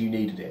because you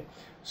needed it.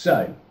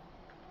 So,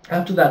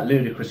 after that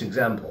ludicrous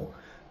example,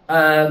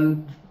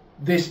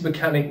 this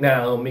mechanic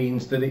now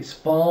means that it's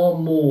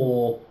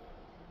you're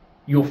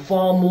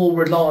far more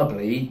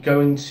reliably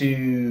going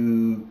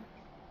to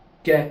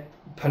get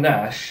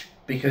panache,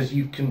 because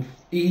you can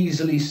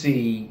easily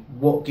see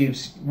what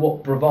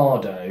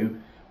bravado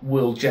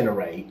will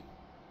generate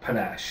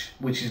panache,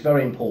 which is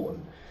very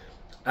important.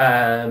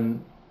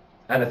 And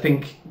I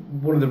think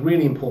one of the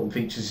really important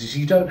features is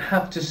you don't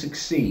have to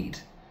succeed.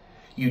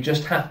 You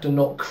just have to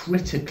not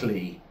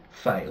critically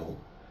fail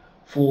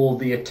for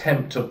the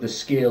attempt of the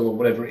skill or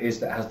whatever it is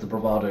that has the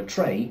bravado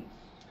trait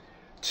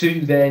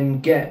to then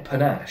get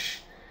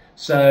panache.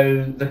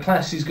 So the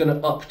class is going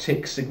to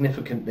uptick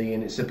significantly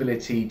in its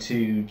ability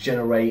to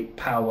generate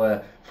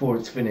power for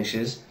its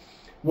finishes.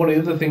 One of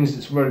the other things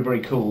that's very, very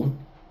cool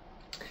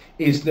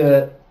is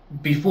that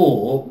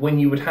before, when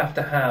you would have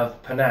to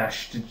have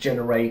panache to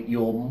generate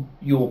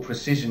your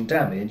precision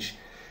damage,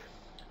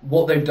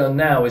 what they've done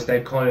now is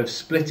they've kind of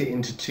split it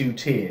into 2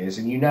 tiers,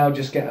 and you now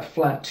just get a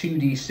flat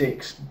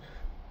 2d6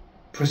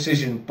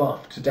 precision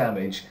buff to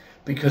damage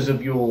because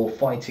of your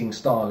fighting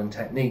style and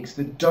techniques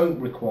that don't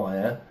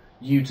require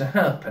you to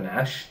have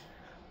panache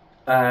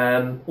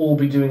or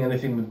be doing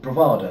anything with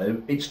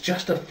bravado. It's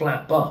just a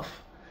flat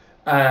buff.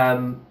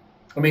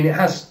 I mean, it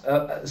has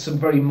some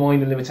very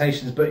minor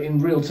limitations, but in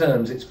real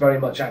terms, it's very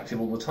much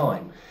active all the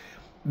time.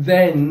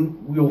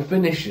 Then your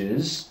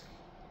finishers,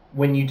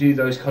 when you do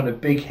those kind of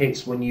big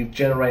hits, when you've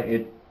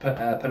generated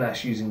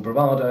panache using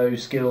bravado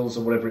skills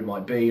or whatever it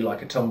might be,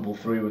 like a tumble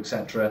through,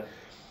 etc.,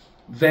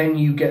 then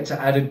you get to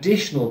add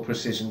additional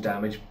precision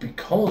damage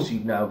because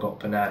you've now got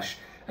panache,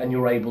 and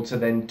you're able to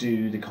then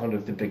do the kind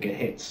of the bigger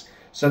hits.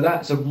 So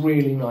that's a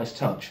really nice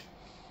touch.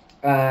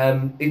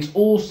 It's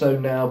also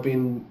now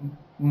been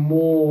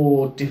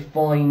more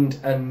defined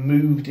and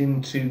moved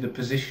into the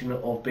position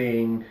of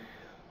being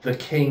the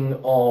king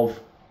of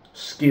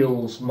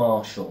skills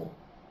martial.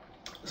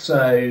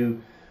 So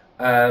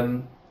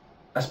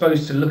I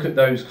suppose to look at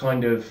those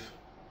kind of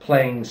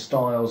playing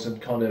styles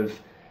and kind of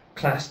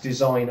class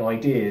design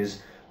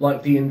ideas,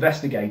 like the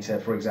investigator,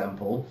 for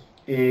example,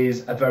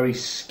 is a very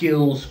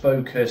skills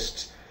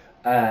focused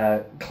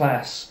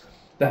class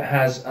that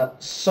has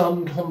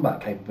some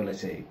combat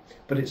capability,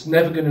 but it's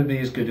never going to be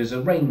as good as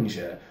a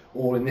ranger,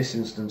 or in this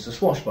instance a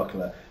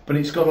swashbuckler. But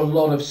it's got a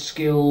lot of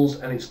skills,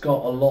 and it's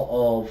got a lot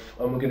of,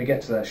 and we're going to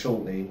get to that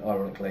shortly,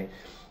 ironically,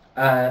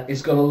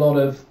 it's got a lot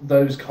of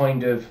those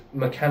kind of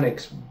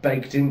mechanics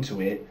baked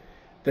into it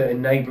that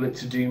enable it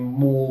to do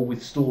more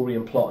with story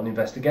and plot and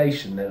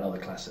investigation than other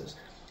classes.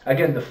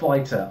 Again, the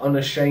fighter,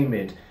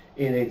 unashamed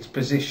in its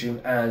position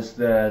as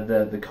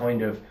the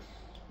kind of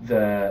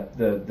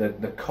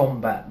the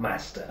combat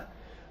master.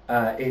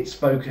 Its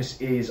focus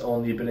is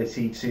on the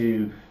ability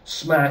to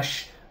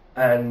smash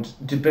and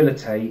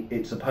debilitate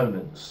its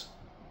opponents.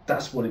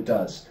 That's what it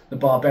does. The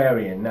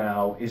barbarian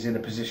now is in a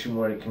position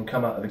where it can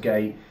come out of the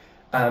gate.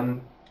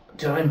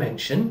 Did I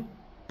mention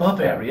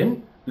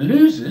barbarian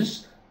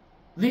loses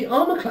the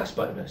armor class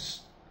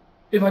bonus?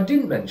 If I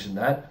didn't mention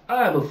that,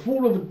 I am a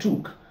fool of a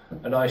took,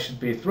 and I should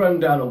be thrown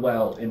down a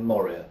well in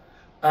Moria.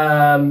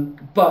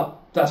 But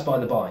that's by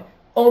the by.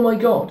 Oh my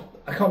god,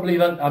 I can't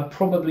believe I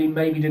probably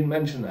maybe didn't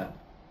mention that.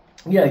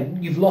 Yeah,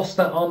 you've lost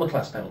that armour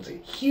class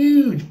penalty.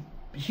 Huge,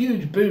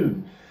 huge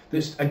boon.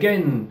 That's,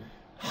 again,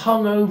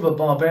 hung over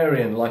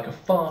Barbarian like a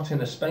fart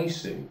in a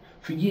spacesuit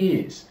for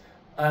years.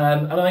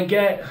 And I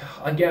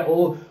get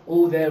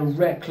all they're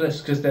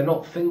reckless because they're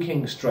not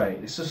thinking straight.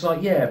 It's just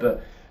like, yeah,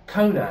 but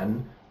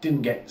Conan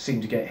didn't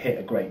seem to get hit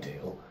a great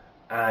deal,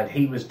 and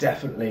he was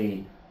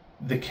definitely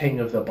the king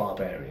of the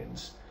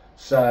barbarians.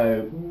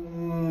 So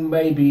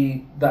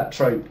maybe that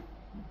trope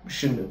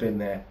shouldn't have been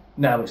there.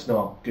 Now it's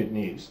not. Good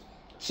news.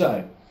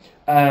 So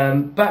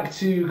back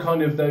to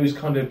kind of those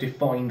kind of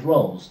defined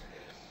roles.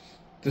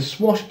 The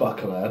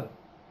swashbuckler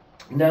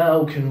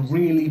now can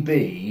really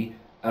be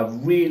a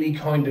really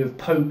kind of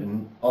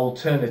potent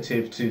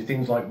alternative to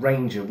things like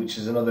Ranger, which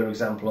is another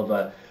example of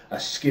a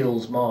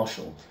skills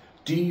martial.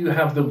 Do you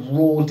have the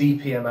raw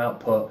DPM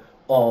output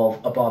of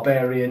a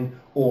barbarian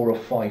or a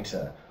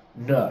fighter?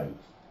 No.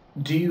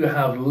 Do you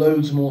have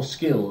loads more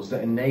skills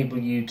that enable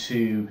you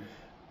to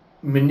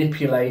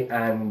manipulate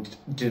and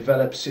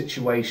develop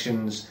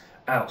situations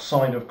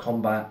outside of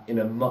combat in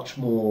a much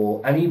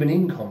more, and even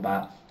in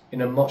combat,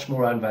 in a much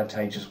more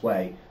advantageous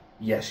way?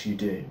 Yes, you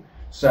do.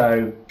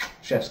 So,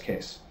 chef's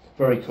kiss.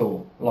 Very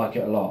cool. Like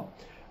it a lot.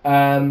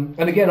 And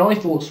again, I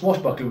thought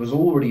Swashbuckler was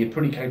already a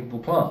pretty capable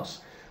class.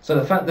 So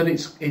the fact that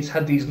it's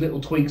had these little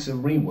tweaks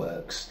and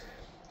reworks,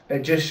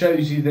 it just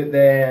shows you that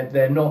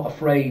they're not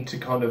afraid to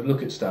kind of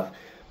look at stuff.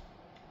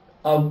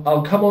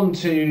 I'll come on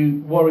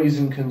to worries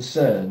and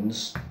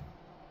concerns,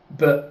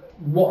 but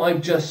what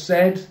I've just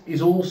said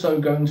is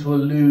also going to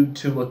allude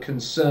to a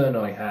concern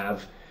I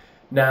have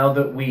now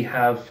that we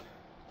have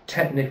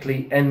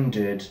technically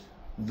ended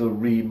the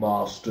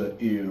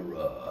remaster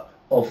era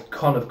of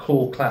kind of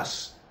core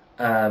class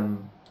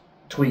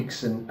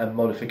tweaks and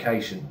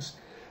modifications.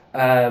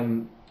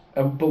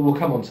 But we'll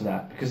come on to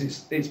that because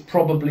it's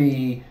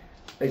probably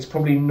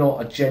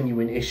not a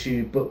genuine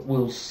issue, but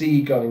we'll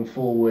see going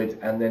forward.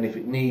 And then if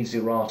it needs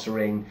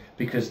errataing,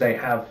 because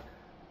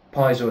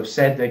Paizo have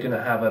said they're going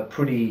to have a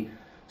pretty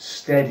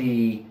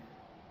steady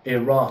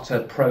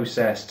errata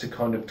process to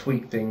kind of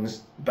tweak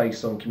things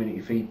based on community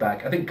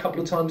feedback. I think a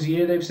couple of times a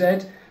year they've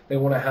said they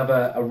want to have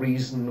a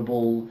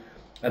reasonable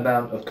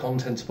amount of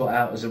content to put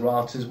out as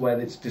erratas where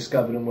it's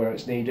discovered and where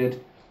it's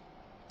needed.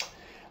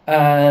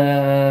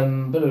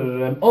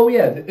 Oh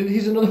yeah,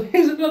 here's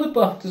another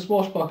buff to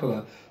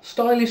Swashbuckler.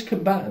 Stylish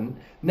Combatant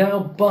now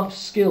buffs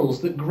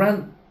skills that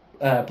grant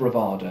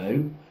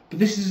bravado, but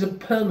this is a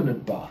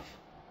permanent buff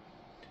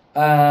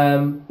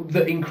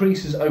that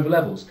increases over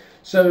levels.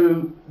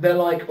 So they're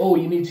like, oh,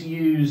 you need to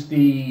use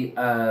the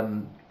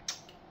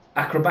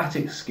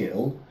acrobatic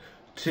skill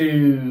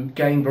to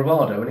gain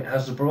bravado, and it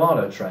has the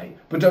bravado trait.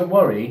 But don't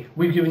worry,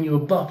 we've given you a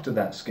buff to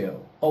that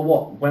skill. Or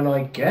what? When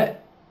I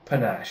get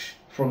panache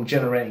from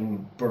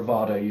generating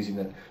bravado using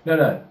that?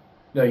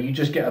 No, you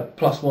just get a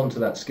 +1 to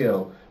that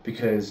skill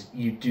because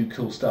you do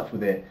cool stuff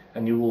with it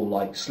and you're all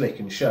like slick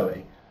and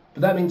showy.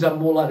 But that means I'm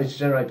more likely to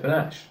generate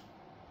panache.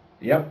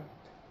 Yep,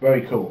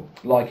 very cool.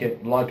 Like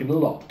it a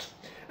lot.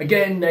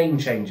 Again, name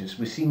changes.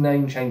 We've seen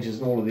name changes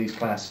in all of these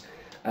classes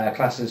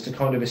to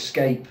kind of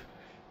escape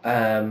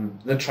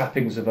the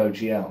trappings of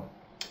OGL.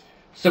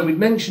 So we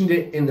mentioned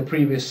it in the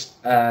previous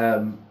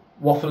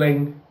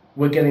waffling.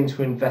 We're getting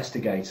to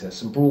Investigator.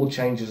 Some broad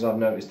changes I've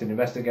noticed in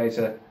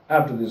Investigator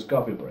after this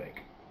coffee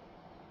break.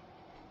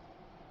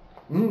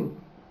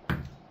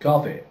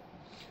 Coffee.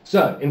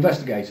 So,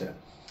 Investigator.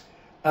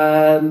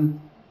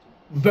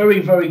 Very,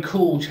 very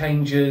cool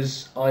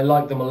changes. I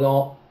like them a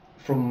lot.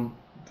 From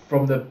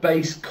the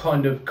base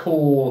kind of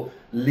core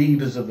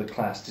levers of the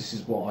class, this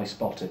is what I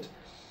spotted.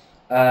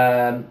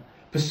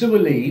 Pursuer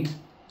Lead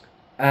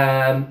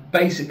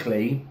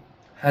basically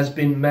has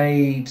been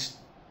made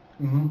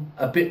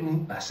a bit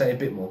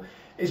more.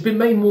 It's been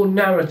made more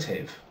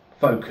narrative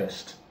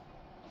focused.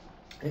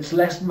 It's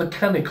less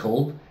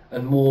mechanical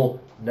and more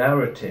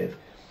narrative,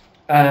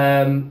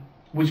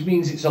 which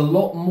means it's a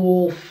lot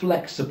more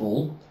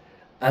flexible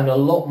and a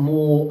lot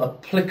more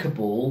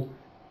applicable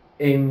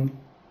in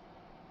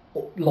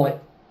like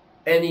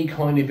any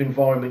kind of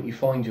environment you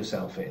find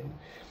yourself in,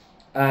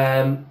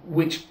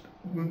 which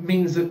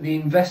means that the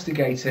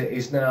Investigator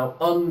is now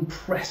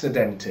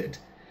unprecedented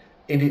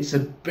in its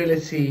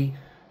ability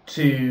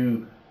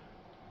to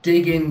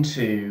dig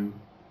into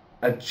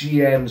a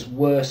GM's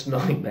worst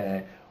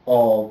nightmare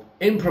of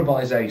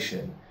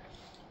improvisation,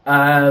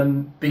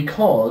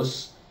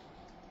 because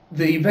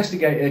the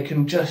Investigator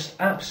can just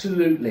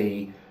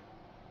absolutely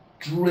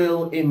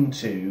drill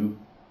into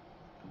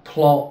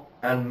plot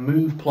and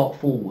move plot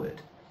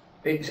forward.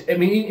 I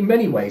mean, in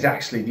many ways,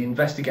 actually, the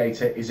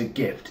Investigator is a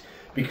gift,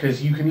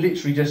 because you can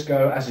literally just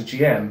go, as a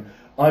GM,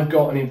 I've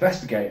got an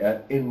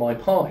Investigator in my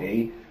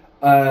party,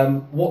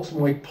 what's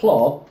my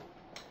plot?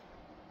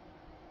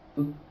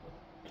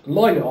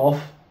 Line it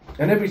off,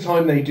 and every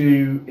time they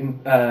do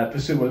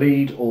pursue a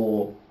lead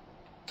or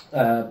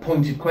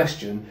pointed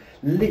question,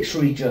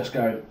 literally just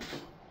go,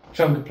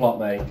 chunk of plot,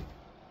 mate,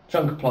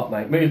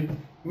 move,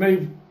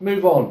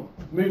 move on,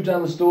 move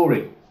down the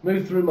story,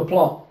 move through my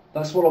plot.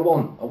 That's what I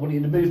want. I want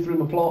you to move through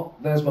my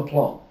plot. There's my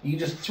plot. You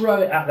just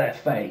throw it at their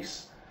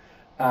face.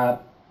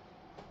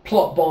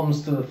 Plot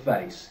bombs to the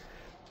face.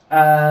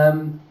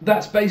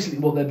 That's basically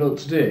what they're built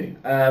to do,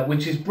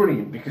 which is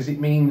brilliant because it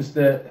means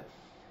that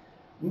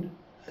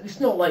it's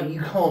not like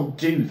you can't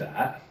do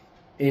that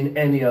in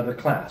any other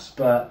class,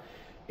 but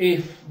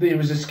if there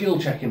is a skill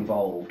check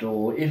involved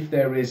or if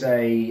there is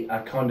a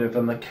kind of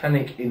a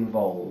mechanic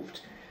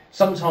involved,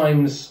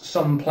 sometimes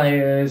some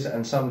players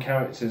and some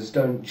characters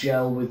don't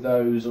gel with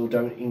those or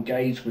don't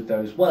engage with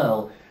those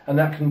well, and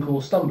that can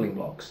cause stumbling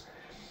blocks.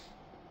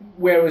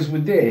 Whereas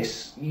with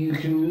this, you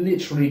can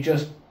literally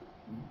just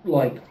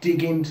like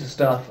dig into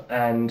stuff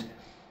and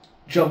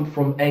jump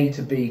from A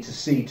to B to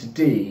C to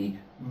D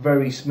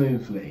very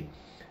smoothly.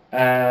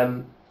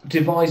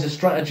 Devise a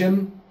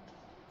stratagem,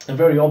 a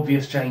very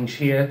obvious change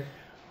here.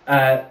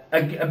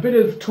 A bit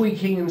of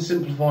tweaking and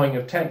simplifying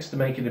of text to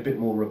make it a bit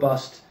more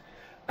robust.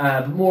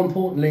 But more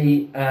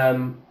importantly,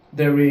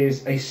 there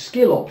is a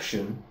skill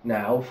option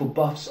now for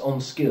buffs on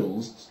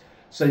skills,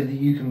 so that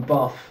you can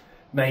buff,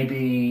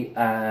 maybe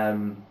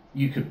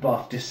you could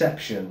buff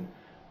deception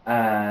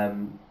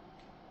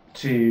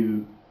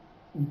to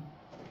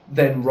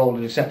then roll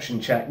a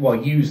deception check, well,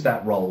 use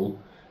that roll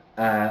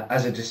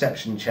as a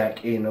deception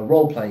check in a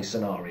role-play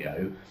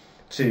scenario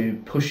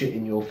to push it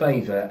in your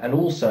favour, and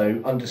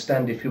also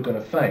understand if you're going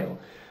to fail.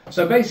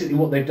 So basically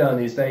what they've done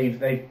is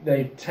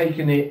they've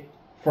taken it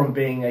from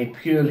being a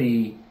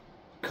purely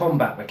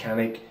combat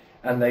mechanic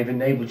and they've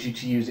enabled you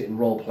to use it in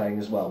role-playing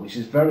as well, which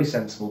is very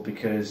sensible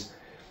because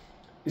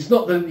it's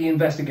not that the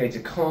investigator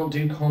can't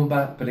do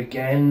combat, but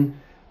again,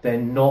 they're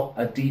not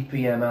a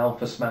DPM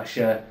alpha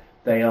smasher,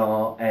 they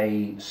are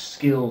a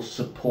skill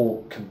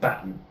support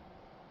combatant.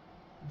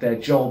 Their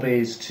job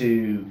is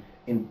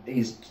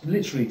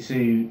literally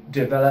to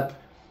develop,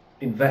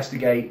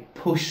 investigate,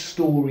 push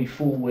story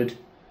forward,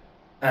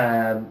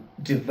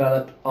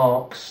 develop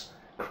arcs,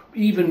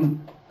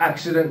 even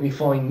accidentally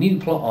find new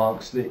plot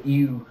arcs that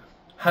you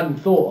hadn't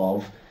thought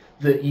of,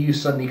 that you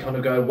suddenly kind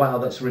of go, wow,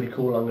 that's really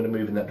cool, I'm going to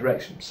move in that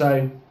direction.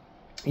 So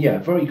yeah,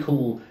 very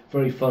cool,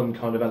 very fun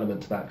kind of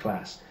element to that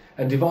class.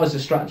 And Devise a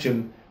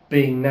Stratagem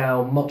being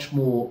now much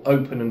more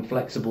open and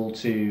flexible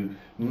to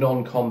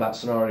non-combat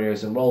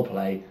scenarios and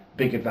roleplay,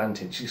 big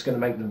advantage. It's going to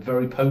make them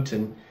very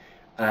potent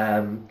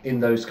in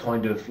those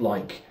kind of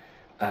like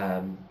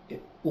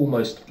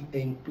almost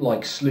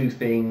like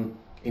sleuthing,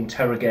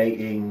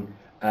 interrogating,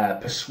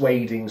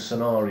 persuading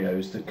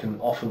scenarios that can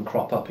often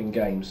crop up in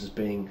games as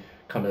being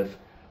kind of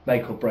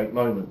make or break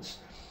moments.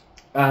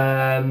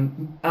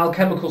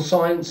 Alchemical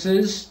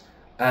Sciences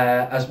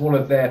as one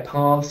of their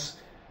paths.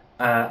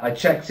 I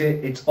checked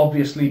it, it's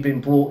obviously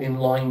been brought in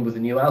line with the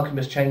new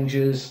Alchemist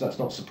changes, that's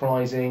not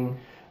surprising,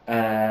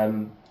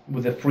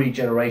 with a free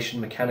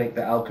generation mechanic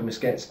that Alchemist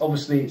gets.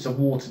 Obviously it's a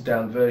watered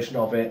down version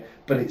of it,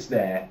 but it's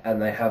there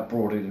and they have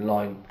brought it in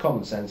line.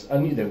 Common sense, I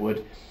knew they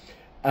would.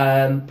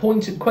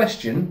 Pointed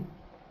question,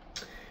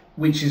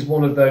 which is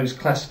one of those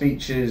class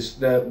features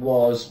that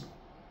was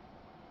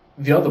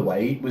the other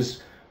way, it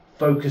was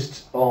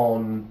focused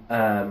on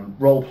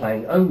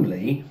role-playing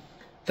only.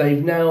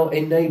 They've now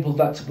enabled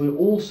that to be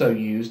also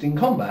used in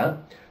combat,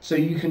 so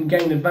you can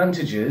gain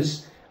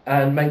advantages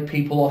and make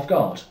people off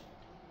guard,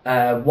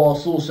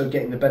 whilst also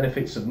getting the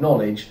benefits of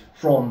knowledge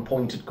from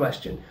pointed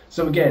question.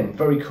 So again,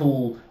 very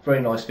cool, very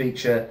nice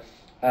feature.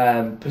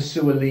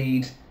 Pursue a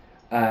lead,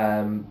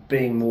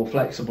 being more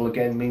flexible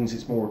again means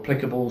it's more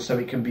applicable, so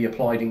it can be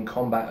applied in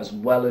combat as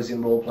well as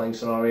in role-playing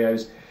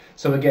scenarios.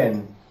 So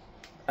again,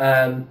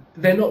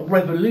 they're not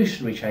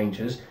revolutionary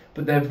changes,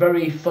 but they're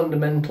very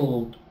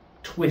fundamental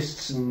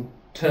twists and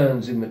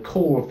turns in the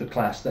core of the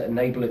class that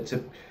enable it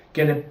to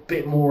get a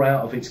bit more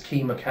out of its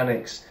key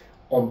mechanics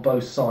on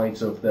both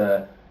sides of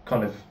the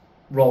kind of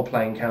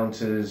role-playing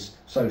encounters,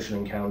 social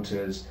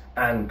encounters,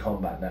 and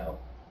combat now,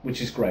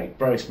 which is great.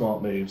 Very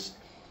smart moves.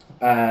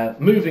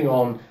 Moving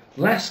on,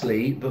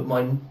 lastly, but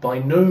by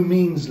no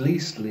means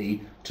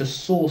leastly, to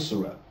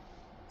Sorcerer.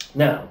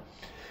 Now,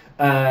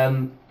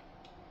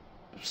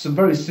 some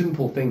very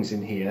simple things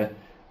in here.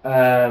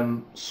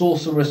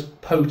 Sorcerer's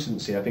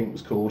Potency, I think it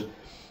was called.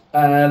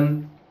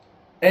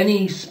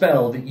 Any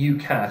spell that you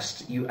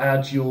cast, you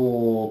add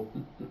your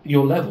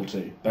level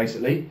to,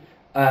 basically.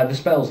 The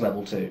spell's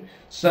level to.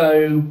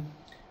 So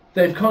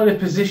they've kind of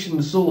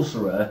positioned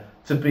Sorcerer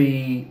to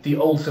be the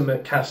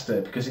ultimate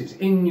caster because it's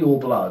in your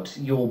blood.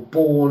 You're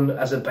born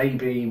as a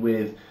baby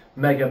with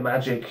mega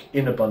magic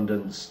in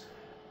abundance.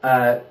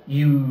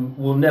 You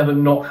will never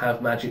not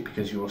have magic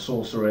because you're a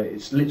sorcerer.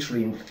 It's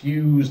literally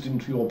infused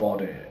into your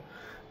body.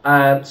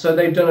 So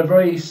they've done a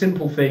very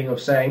simple thing of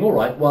saying, all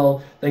right,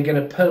 well, they get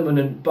a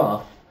permanent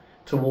buff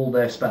to all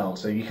their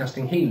spells. So you're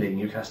casting healing,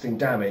 you're casting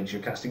damage,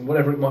 you're casting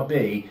whatever it might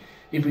be.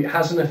 If it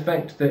has an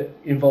effect that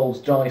involves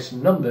dice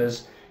and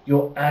numbers,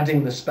 you're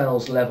adding the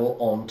spell's level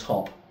on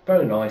top.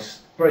 Very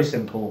nice, very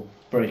simple,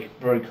 very,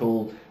 very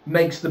cool.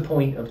 Makes the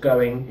point of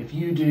going, if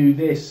you do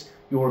this,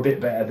 you're a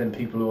bit better than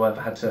people who have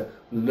had to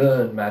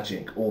learn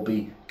magic or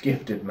be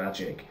gifted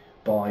magic,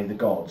 by the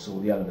gods or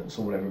the elements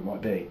or whatever it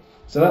might be.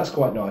 So that's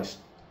quite nice.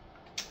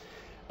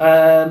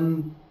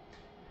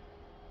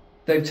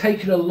 They've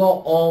taken a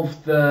lot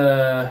of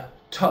the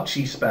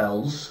touchy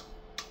spells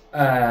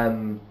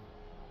that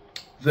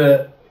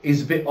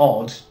is a bit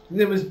odd.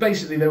 There was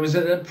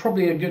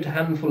probably a good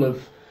handful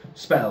of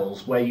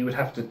spells where you would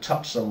have to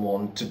touch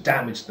someone to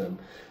damage them,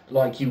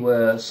 like you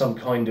were some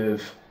kind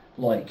of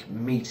like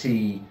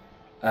meaty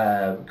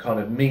kind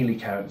of melee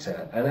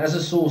character. And as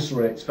a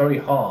sorcerer, it's very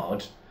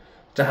hard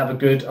to have a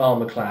good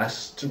armor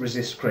class to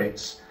resist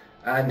crits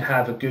and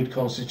have a good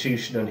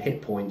constitution and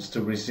hit points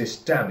to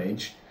resist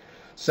damage.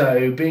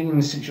 So being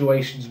in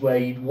situations where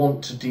you'd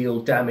want to deal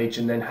damage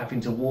and then having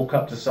to walk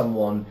up to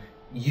someone,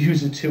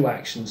 use a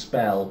 2-action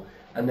spell,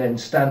 and then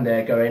stand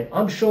there going,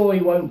 I'm sure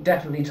he won't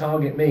definitely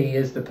target me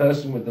as the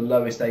person with the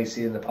lowest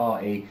AC in the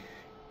party,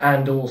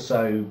 and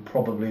also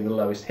probably the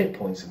lowest hit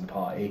points in the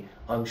party.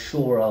 I'm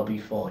sure I'll be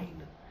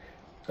fine.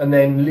 And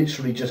then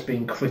literally just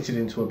being critted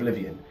into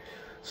oblivion.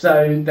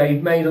 So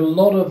they've made a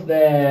lot of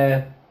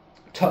their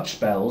touch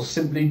spells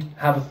simply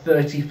have a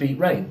 30 feet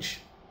range,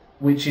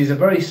 which is a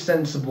very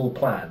sensible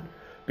plan,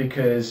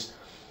 because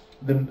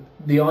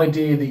the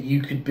idea that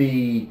you could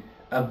be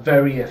a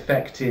very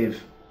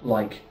effective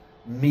like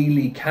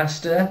melee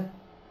caster,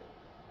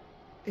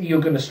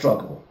 you're going to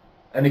struggle.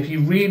 And if you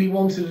really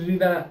wanted to do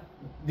that,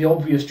 the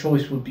obvious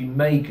choice would be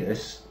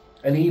Magus,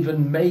 and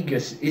even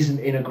Magus isn't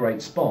in a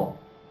great spot.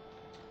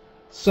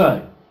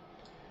 So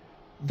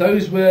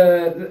those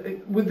were,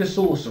 with the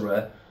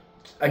sorcerer,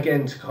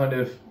 again, to kind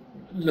of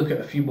look at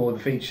a few more of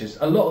the features.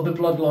 A lot of the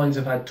bloodlines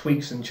have had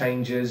tweaks and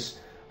changes.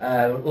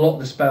 A lot of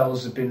the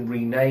spells have been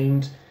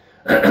renamed,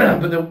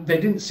 but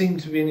there didn't seem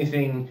to be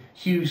anything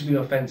hugely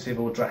offensive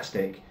or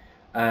drastic.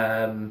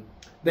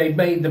 They've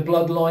made the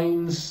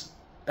bloodlines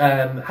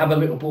have a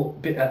little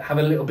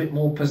bit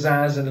more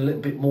pizzazz and a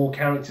little bit more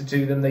character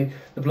to them.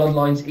 The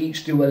bloodlines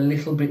each do a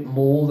little bit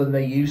more than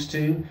they used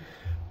to.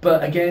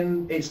 But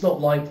again, it's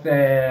not like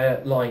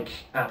they're like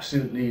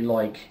absolutely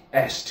like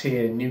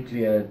S-tier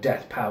nuclear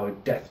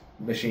death-powered death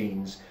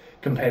machines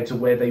compared to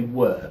where they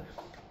were.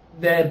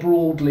 They're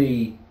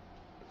broadly,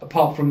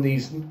 apart from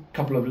these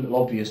couple of little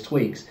obvious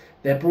tweaks,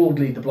 they're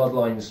broadly the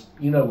bloodlines.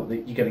 You know what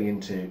you're getting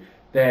into.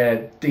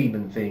 They're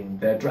demon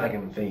themed, they're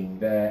dragon themed,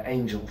 they're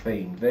angel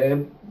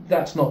themed.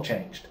 That's not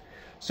changed.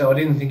 So I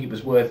didn't think it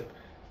was worth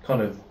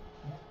kind of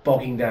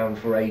bogging down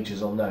for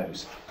ages on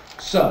those.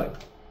 So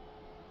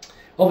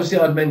obviously,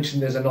 I'd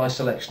mentioned there's a nice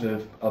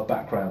selection of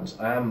backgrounds.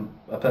 I am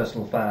a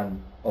personal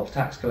fan of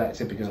Tax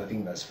Collector because I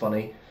think that's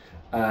funny.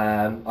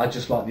 I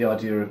just like the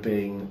idea of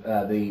being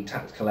the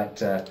Tax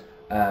Collector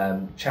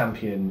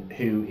champion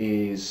who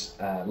is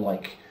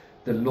like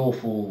the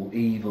lawful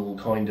evil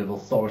kind of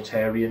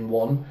authoritarian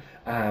one,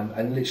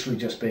 and literally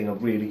just being a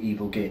really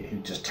evil git who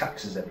just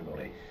taxes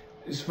everybody.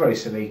 It's very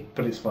silly,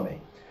 but it's funny.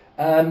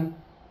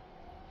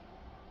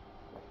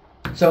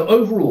 So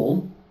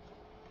overall,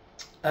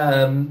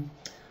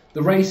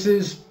 the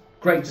races,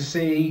 great to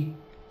see.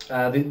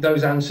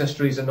 Those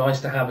ancestries are nice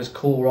to have as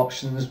core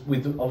options,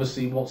 with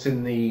obviously what's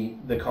in the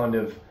kind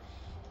of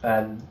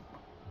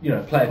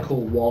player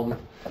core 1.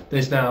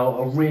 There's now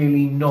a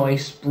really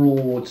nice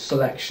broad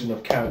selection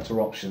of character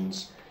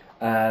options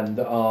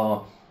that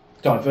are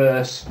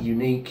diverse,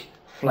 unique,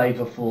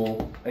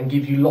 flavourful, and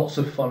give you lots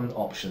of fun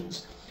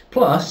options.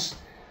 Plus,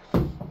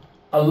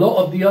 a lot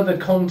of the other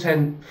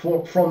content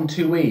from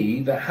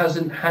 2e that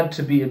hasn't had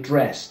to be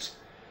addressed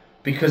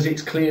because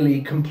it's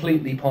clearly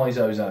completely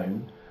Paizo's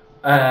own,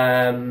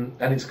 and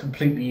it's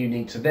completely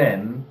unique to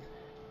them.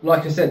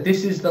 Like I said,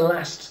 this is the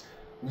last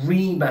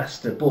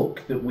remaster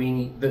book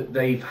that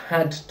they've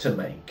had to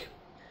make.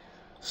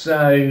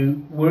 So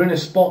we're in a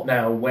spot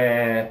now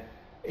where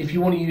if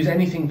you want to use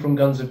anything from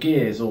Guns of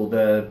Gears or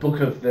the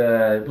Book of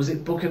the... Was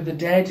it Book of the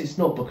Dead? It's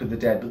not Book of the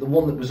Dead, but the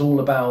one that was all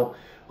about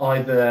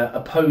either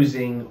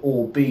opposing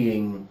or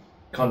being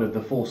kind of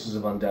the forces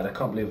of undead. I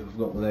can't believe I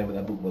forgot the name of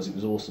that book was. It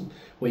was awesome.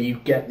 Where you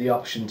get the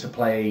option to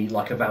play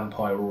like a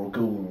vampire or a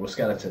ghoul or a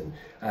skeleton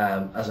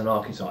as an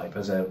archetype,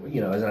 as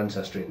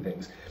ancestry and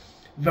things.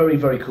 Very,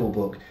 very cool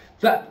book.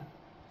 That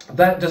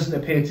doesn't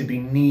appear to be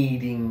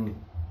needing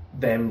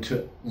them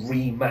to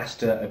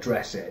remaster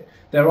address it.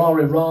 There are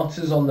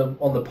erratas on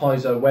the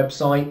Paizo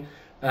website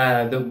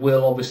that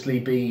will obviously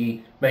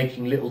be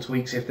making little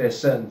tweaks if there's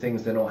certain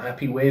things they're not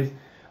happy with.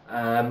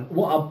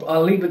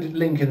 I'll leave a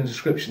link in the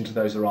description to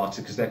those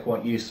errata because they're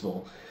quite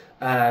useful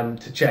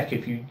to check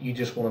if you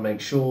just want to make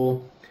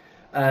sure.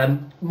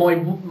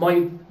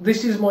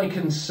 This is my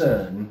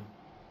concern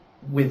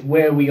with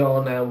where we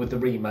are now with the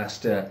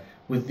remaster,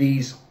 with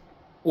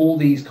all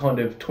these kind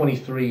of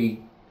 23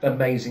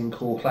 amazing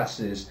core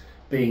classes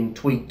being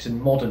tweaked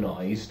and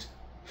modernised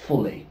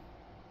fully,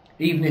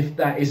 even if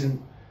that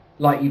isn't,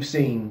 like you've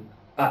seen,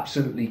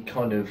 absolutely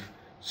kind of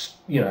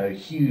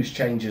huge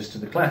changes to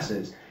the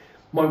classes.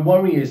 My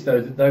worry is though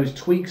that those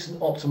tweaks and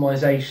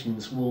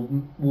optimizations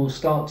will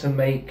start to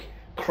make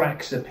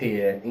cracks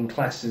appear in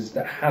classes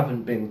that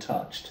haven't been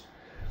touched.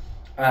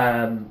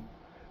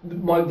 the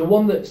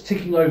one that's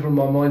ticking over in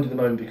my mind at the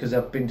moment, because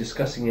I've been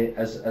discussing it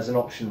as an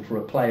option for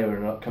a player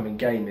in an upcoming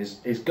game, is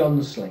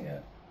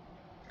Gunslinger.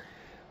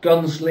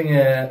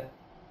 Gunslinger,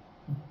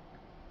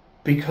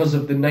 because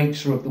of the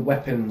nature of the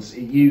weapons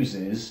it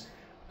uses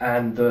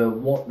and the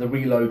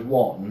reload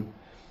one,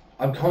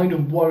 I'm kind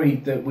of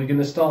worried that we're going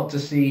to start to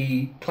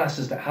see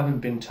classes that haven't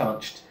been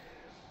touched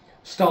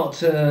start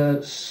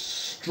to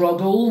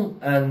struggle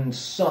and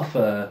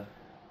suffer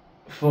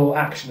for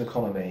action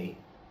economy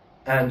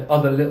and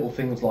other little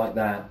things like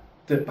that,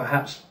 that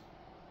perhaps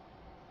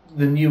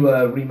the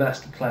newer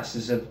remastered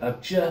classes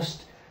have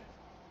just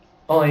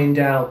ironed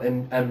out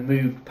and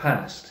moved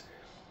past.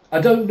 I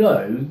don't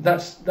know,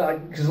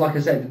 because like I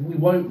said, we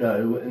won't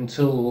know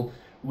until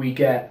we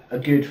get a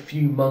good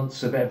few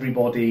months of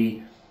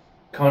everybody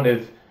kind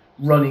of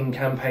running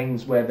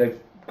campaigns where they've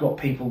got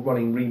people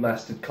running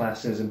remastered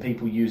classes and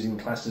people using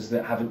classes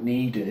that haven't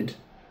needed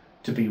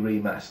to be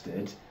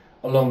remastered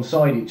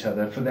alongside each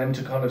other, for them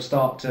to kind of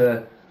start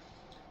to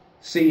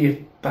see if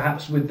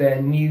perhaps with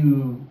their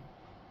new,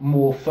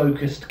 more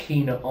focused,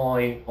 keener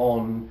eye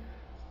on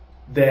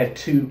their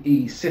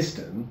 2E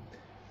system,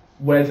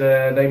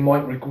 whether they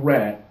might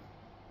regret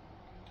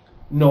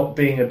not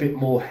being a bit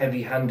more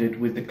heavy-handed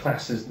with the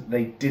classes that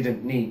they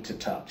didn't need to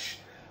touch.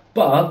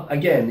 But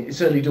again,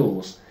 it's early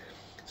doors,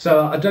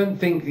 so I don't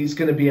think it's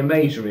going to be a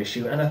major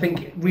issue. And I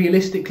think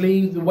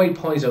realistically, the way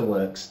Paizo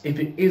works, if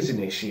it is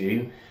an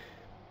issue,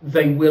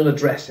 they will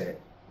address it,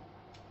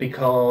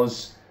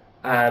 because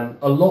a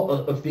lot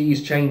of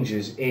these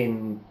changes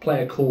in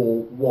Player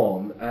Core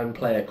 1 and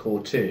Player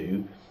Core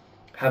 2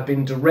 have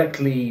been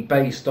directly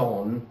based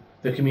on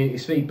the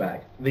community's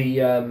feedback.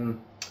 The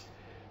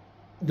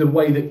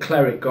way that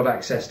Cleric got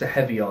access to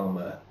heavy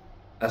armour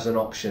as an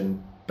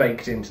option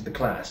baked into the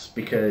class,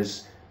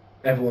 because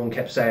everyone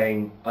kept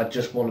saying, I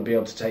just want to be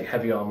able to take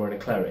heavy armour in a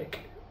Cleric.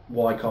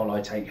 Why can't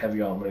I take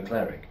heavy armour in a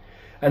Cleric?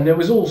 And there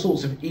was all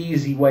sorts of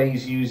easy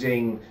ways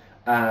using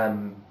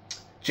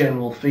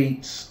general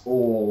feats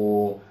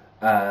or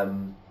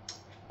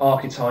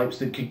archetypes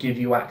that could give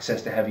you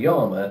access to heavy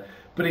armour,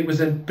 but it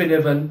was a bit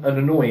of an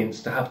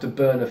annoyance to have to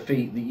burn a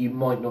feat that you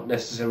might not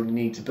necessarily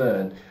need to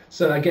burn.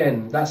 So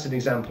again, that's an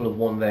example of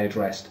one they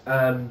addressed.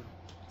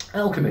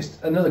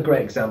 Alchemist, another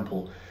great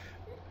example.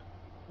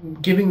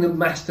 Giving them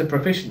master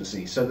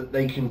proficiency so that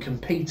they can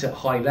compete at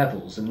high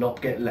levels and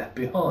not get left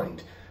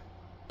behind.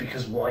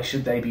 Because why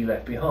should they be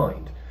left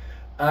behind?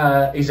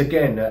 Is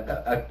again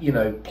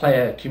a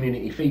player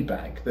community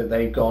feedback that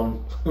they've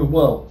gone,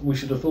 well, we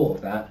should have thought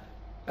of that.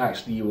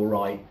 Actually, you were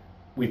right.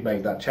 We've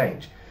made that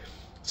change.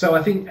 So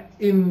I think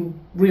in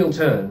real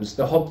terms,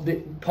 the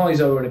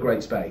Paizo are in a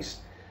great space.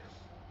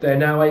 They're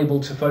now able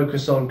to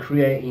focus on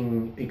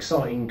creating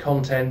exciting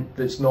content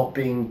that's not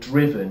being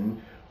driven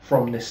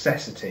from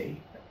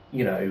necessity.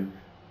 You know,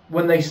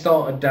 when they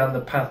started down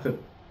the path of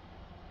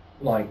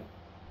like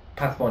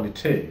Pathfinder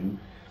 2,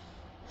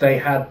 they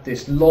had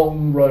this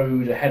long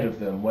road ahead of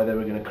them where they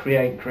were going to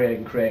create,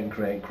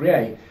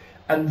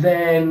 and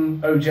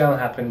then OGL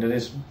happened and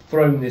has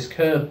thrown this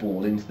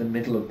curveball into the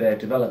middle of their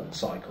development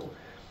cycle.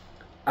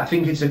 I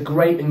think it's a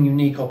great and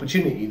unique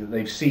opportunity that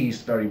they've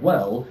seized very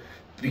well,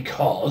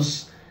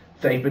 because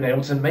they've been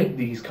able to make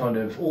these kind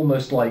of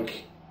almost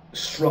like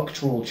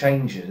structural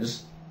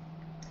changes,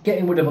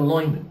 getting rid of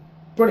alignment.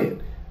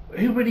 Brilliant.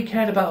 Who really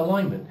cared about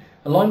alignment?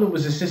 Alignment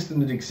was a system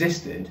that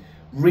existed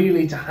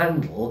really to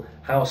handle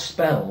how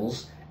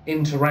spells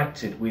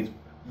interacted with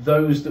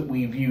those that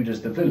we viewed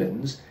as the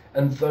villains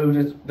and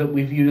those that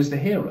we viewed as the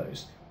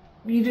heroes.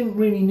 You didn't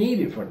really need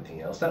it for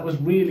anything else. That was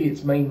really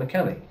its main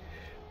mechanic.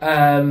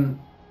 And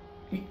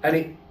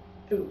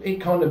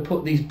it kind of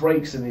put these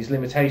breaks and these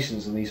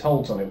limitations and these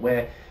holds on it,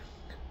 where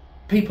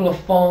people are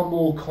far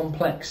more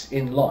complex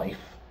in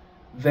life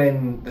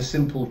than the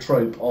simple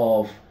trope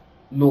of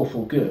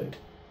lawful good.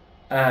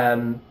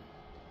 And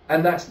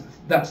that's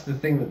the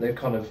thing that they've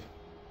kind of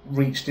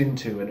reached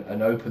into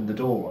and opened the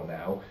door on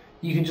now.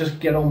 You can just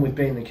get on with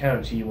being the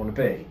character you want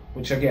to be,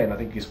 which again I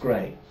think is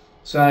great.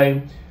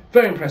 So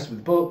very impressed with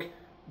the book,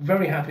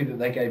 very happy that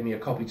they gave me a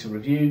copy to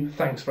review.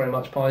 Thanks very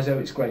much, Paizo,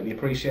 it's greatly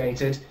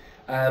appreciated.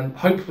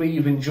 Hopefully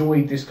you've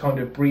enjoyed this kind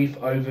of brief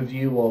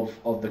overview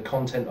of the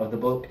content of the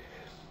book.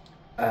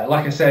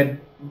 Like I said,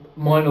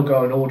 mine will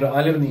go in order.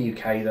 I live in the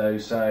UK though,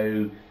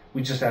 so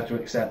we just have to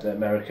accept that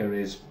America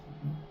is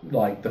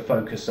like the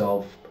focus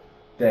of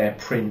their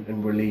print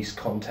and release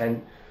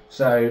content.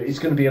 So it's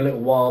going to be a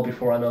little while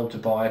before I'm able to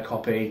buy a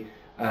copy.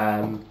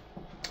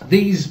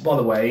 These, by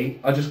the way,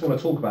 I just want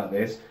to talk about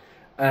this.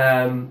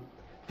 The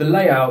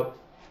layout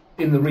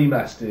in the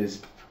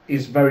remasters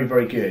is very,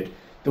 very good.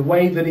 The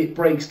way that it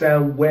breaks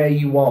down where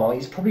you are,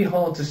 it's probably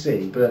hard to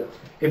see, but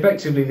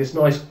effectively this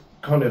nice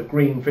kind of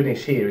green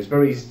finish here is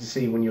very easy to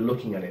see when you're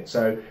looking at it.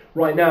 So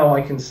right now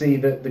I can see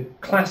that the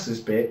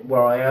classes bit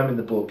where I am in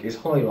the book is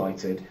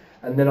highlighted,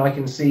 and then I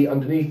can see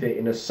underneath it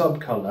in a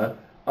sub-colour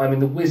I'm in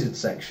the wizard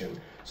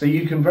section. So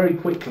you can very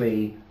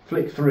quickly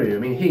flick through. I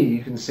mean, here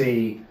you can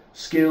see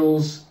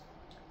skills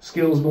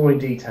more in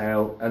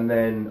detail, and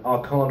then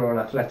Arcana and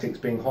Athletics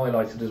being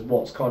highlighted as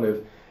what's kind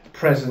of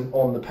present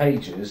on the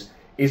pages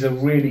is a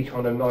really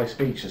kind of nice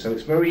feature. So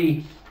it's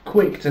very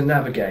quick to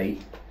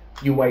navigate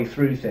your way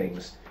through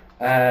things.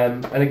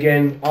 And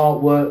again,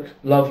 artwork,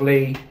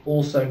 lovely.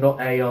 Also not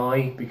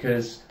AI,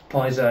 because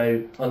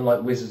Paizo,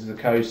 unlike Wizards of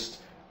the Coast,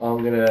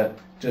 I'm going to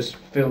just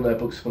fill their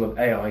books full of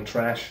AI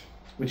trash,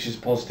 which is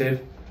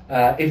positive.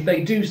 If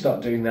they do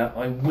start doing that,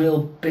 I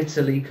will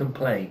bitterly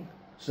complain.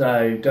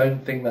 So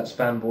don't think that's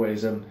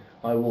fanboyism.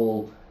 I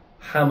will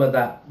hammer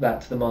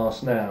that to the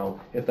mast now.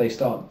 If they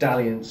start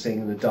dalliancing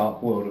in the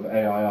dark world of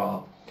AI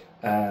art,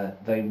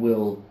 they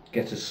will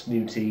get a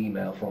snooty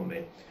email from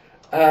me.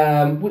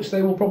 Which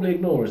they will probably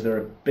ignore as they're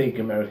a big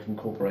American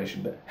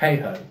corporation, but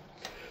hey-ho.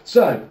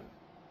 So,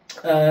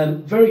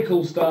 very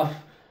cool stuff.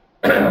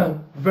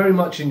 Very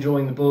much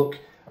enjoying the book.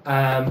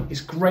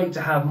 It's great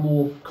to have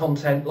more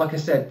content. Like I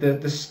said,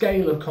 the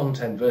scale of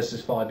content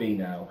versus 5e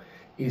now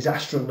is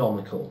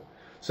astronomical.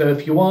 So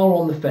if you are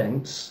on the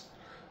fence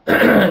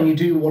and you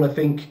do want to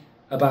think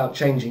about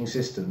changing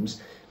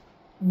systems,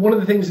 one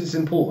of the things that's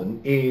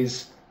important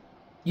is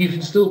you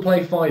can still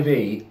play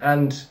 5e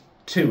and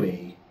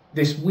 2e.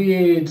 This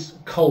weird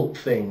cult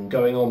thing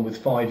going on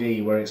with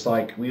 5e where it's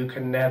like, you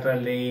can never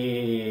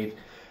leave.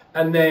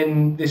 And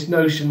then this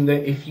notion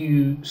that if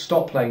you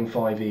stop playing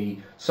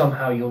 5e,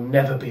 somehow you'll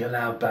never be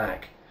allowed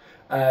back,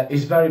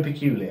 is very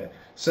peculiar.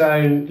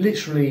 So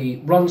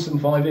literally run some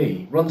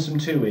 5e, run some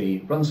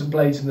 2e, run some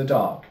Blades in the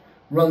Dark,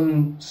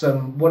 run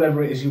some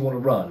whatever it is you want to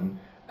run,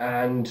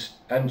 and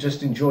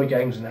just enjoy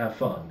games and have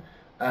fun.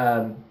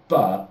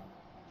 But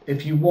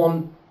if you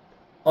want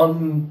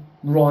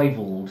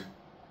unrivaled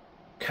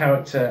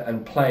character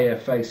and player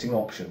facing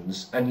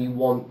options, and you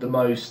want the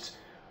most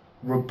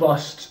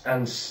robust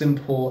and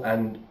simple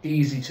and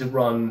easy to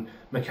run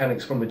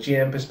mechanics from a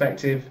GM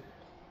perspective,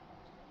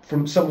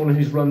 from someone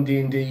who's run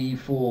D&D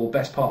for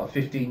best part of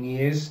 15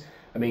 years,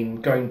 I mean,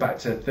 going back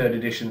to 3rd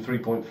edition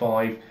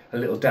 3.5, a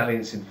little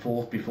dalliance in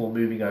 4th before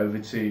moving over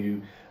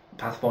to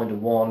Pathfinder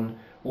 1,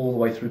 all the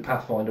way through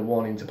Pathfinder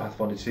 1 into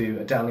Pathfinder 2,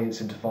 a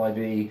dalliance into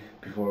 5e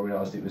before I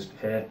realised it was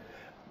here.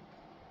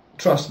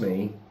 Trust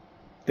me,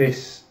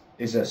 this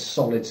is a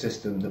solid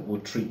system that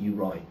will treat you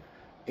right.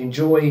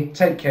 Enjoy,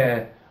 take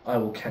care. I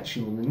will catch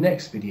you on the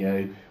next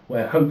video,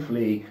 where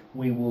hopefully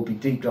we will be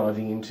deep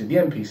diving into the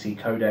NPC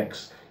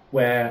Codex,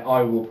 where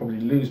I will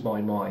probably lose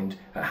my mind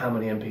at how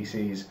many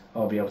NPCs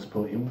I'll be able to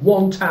put in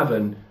one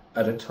tavern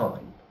at a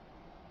time.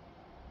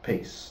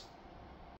 Peace.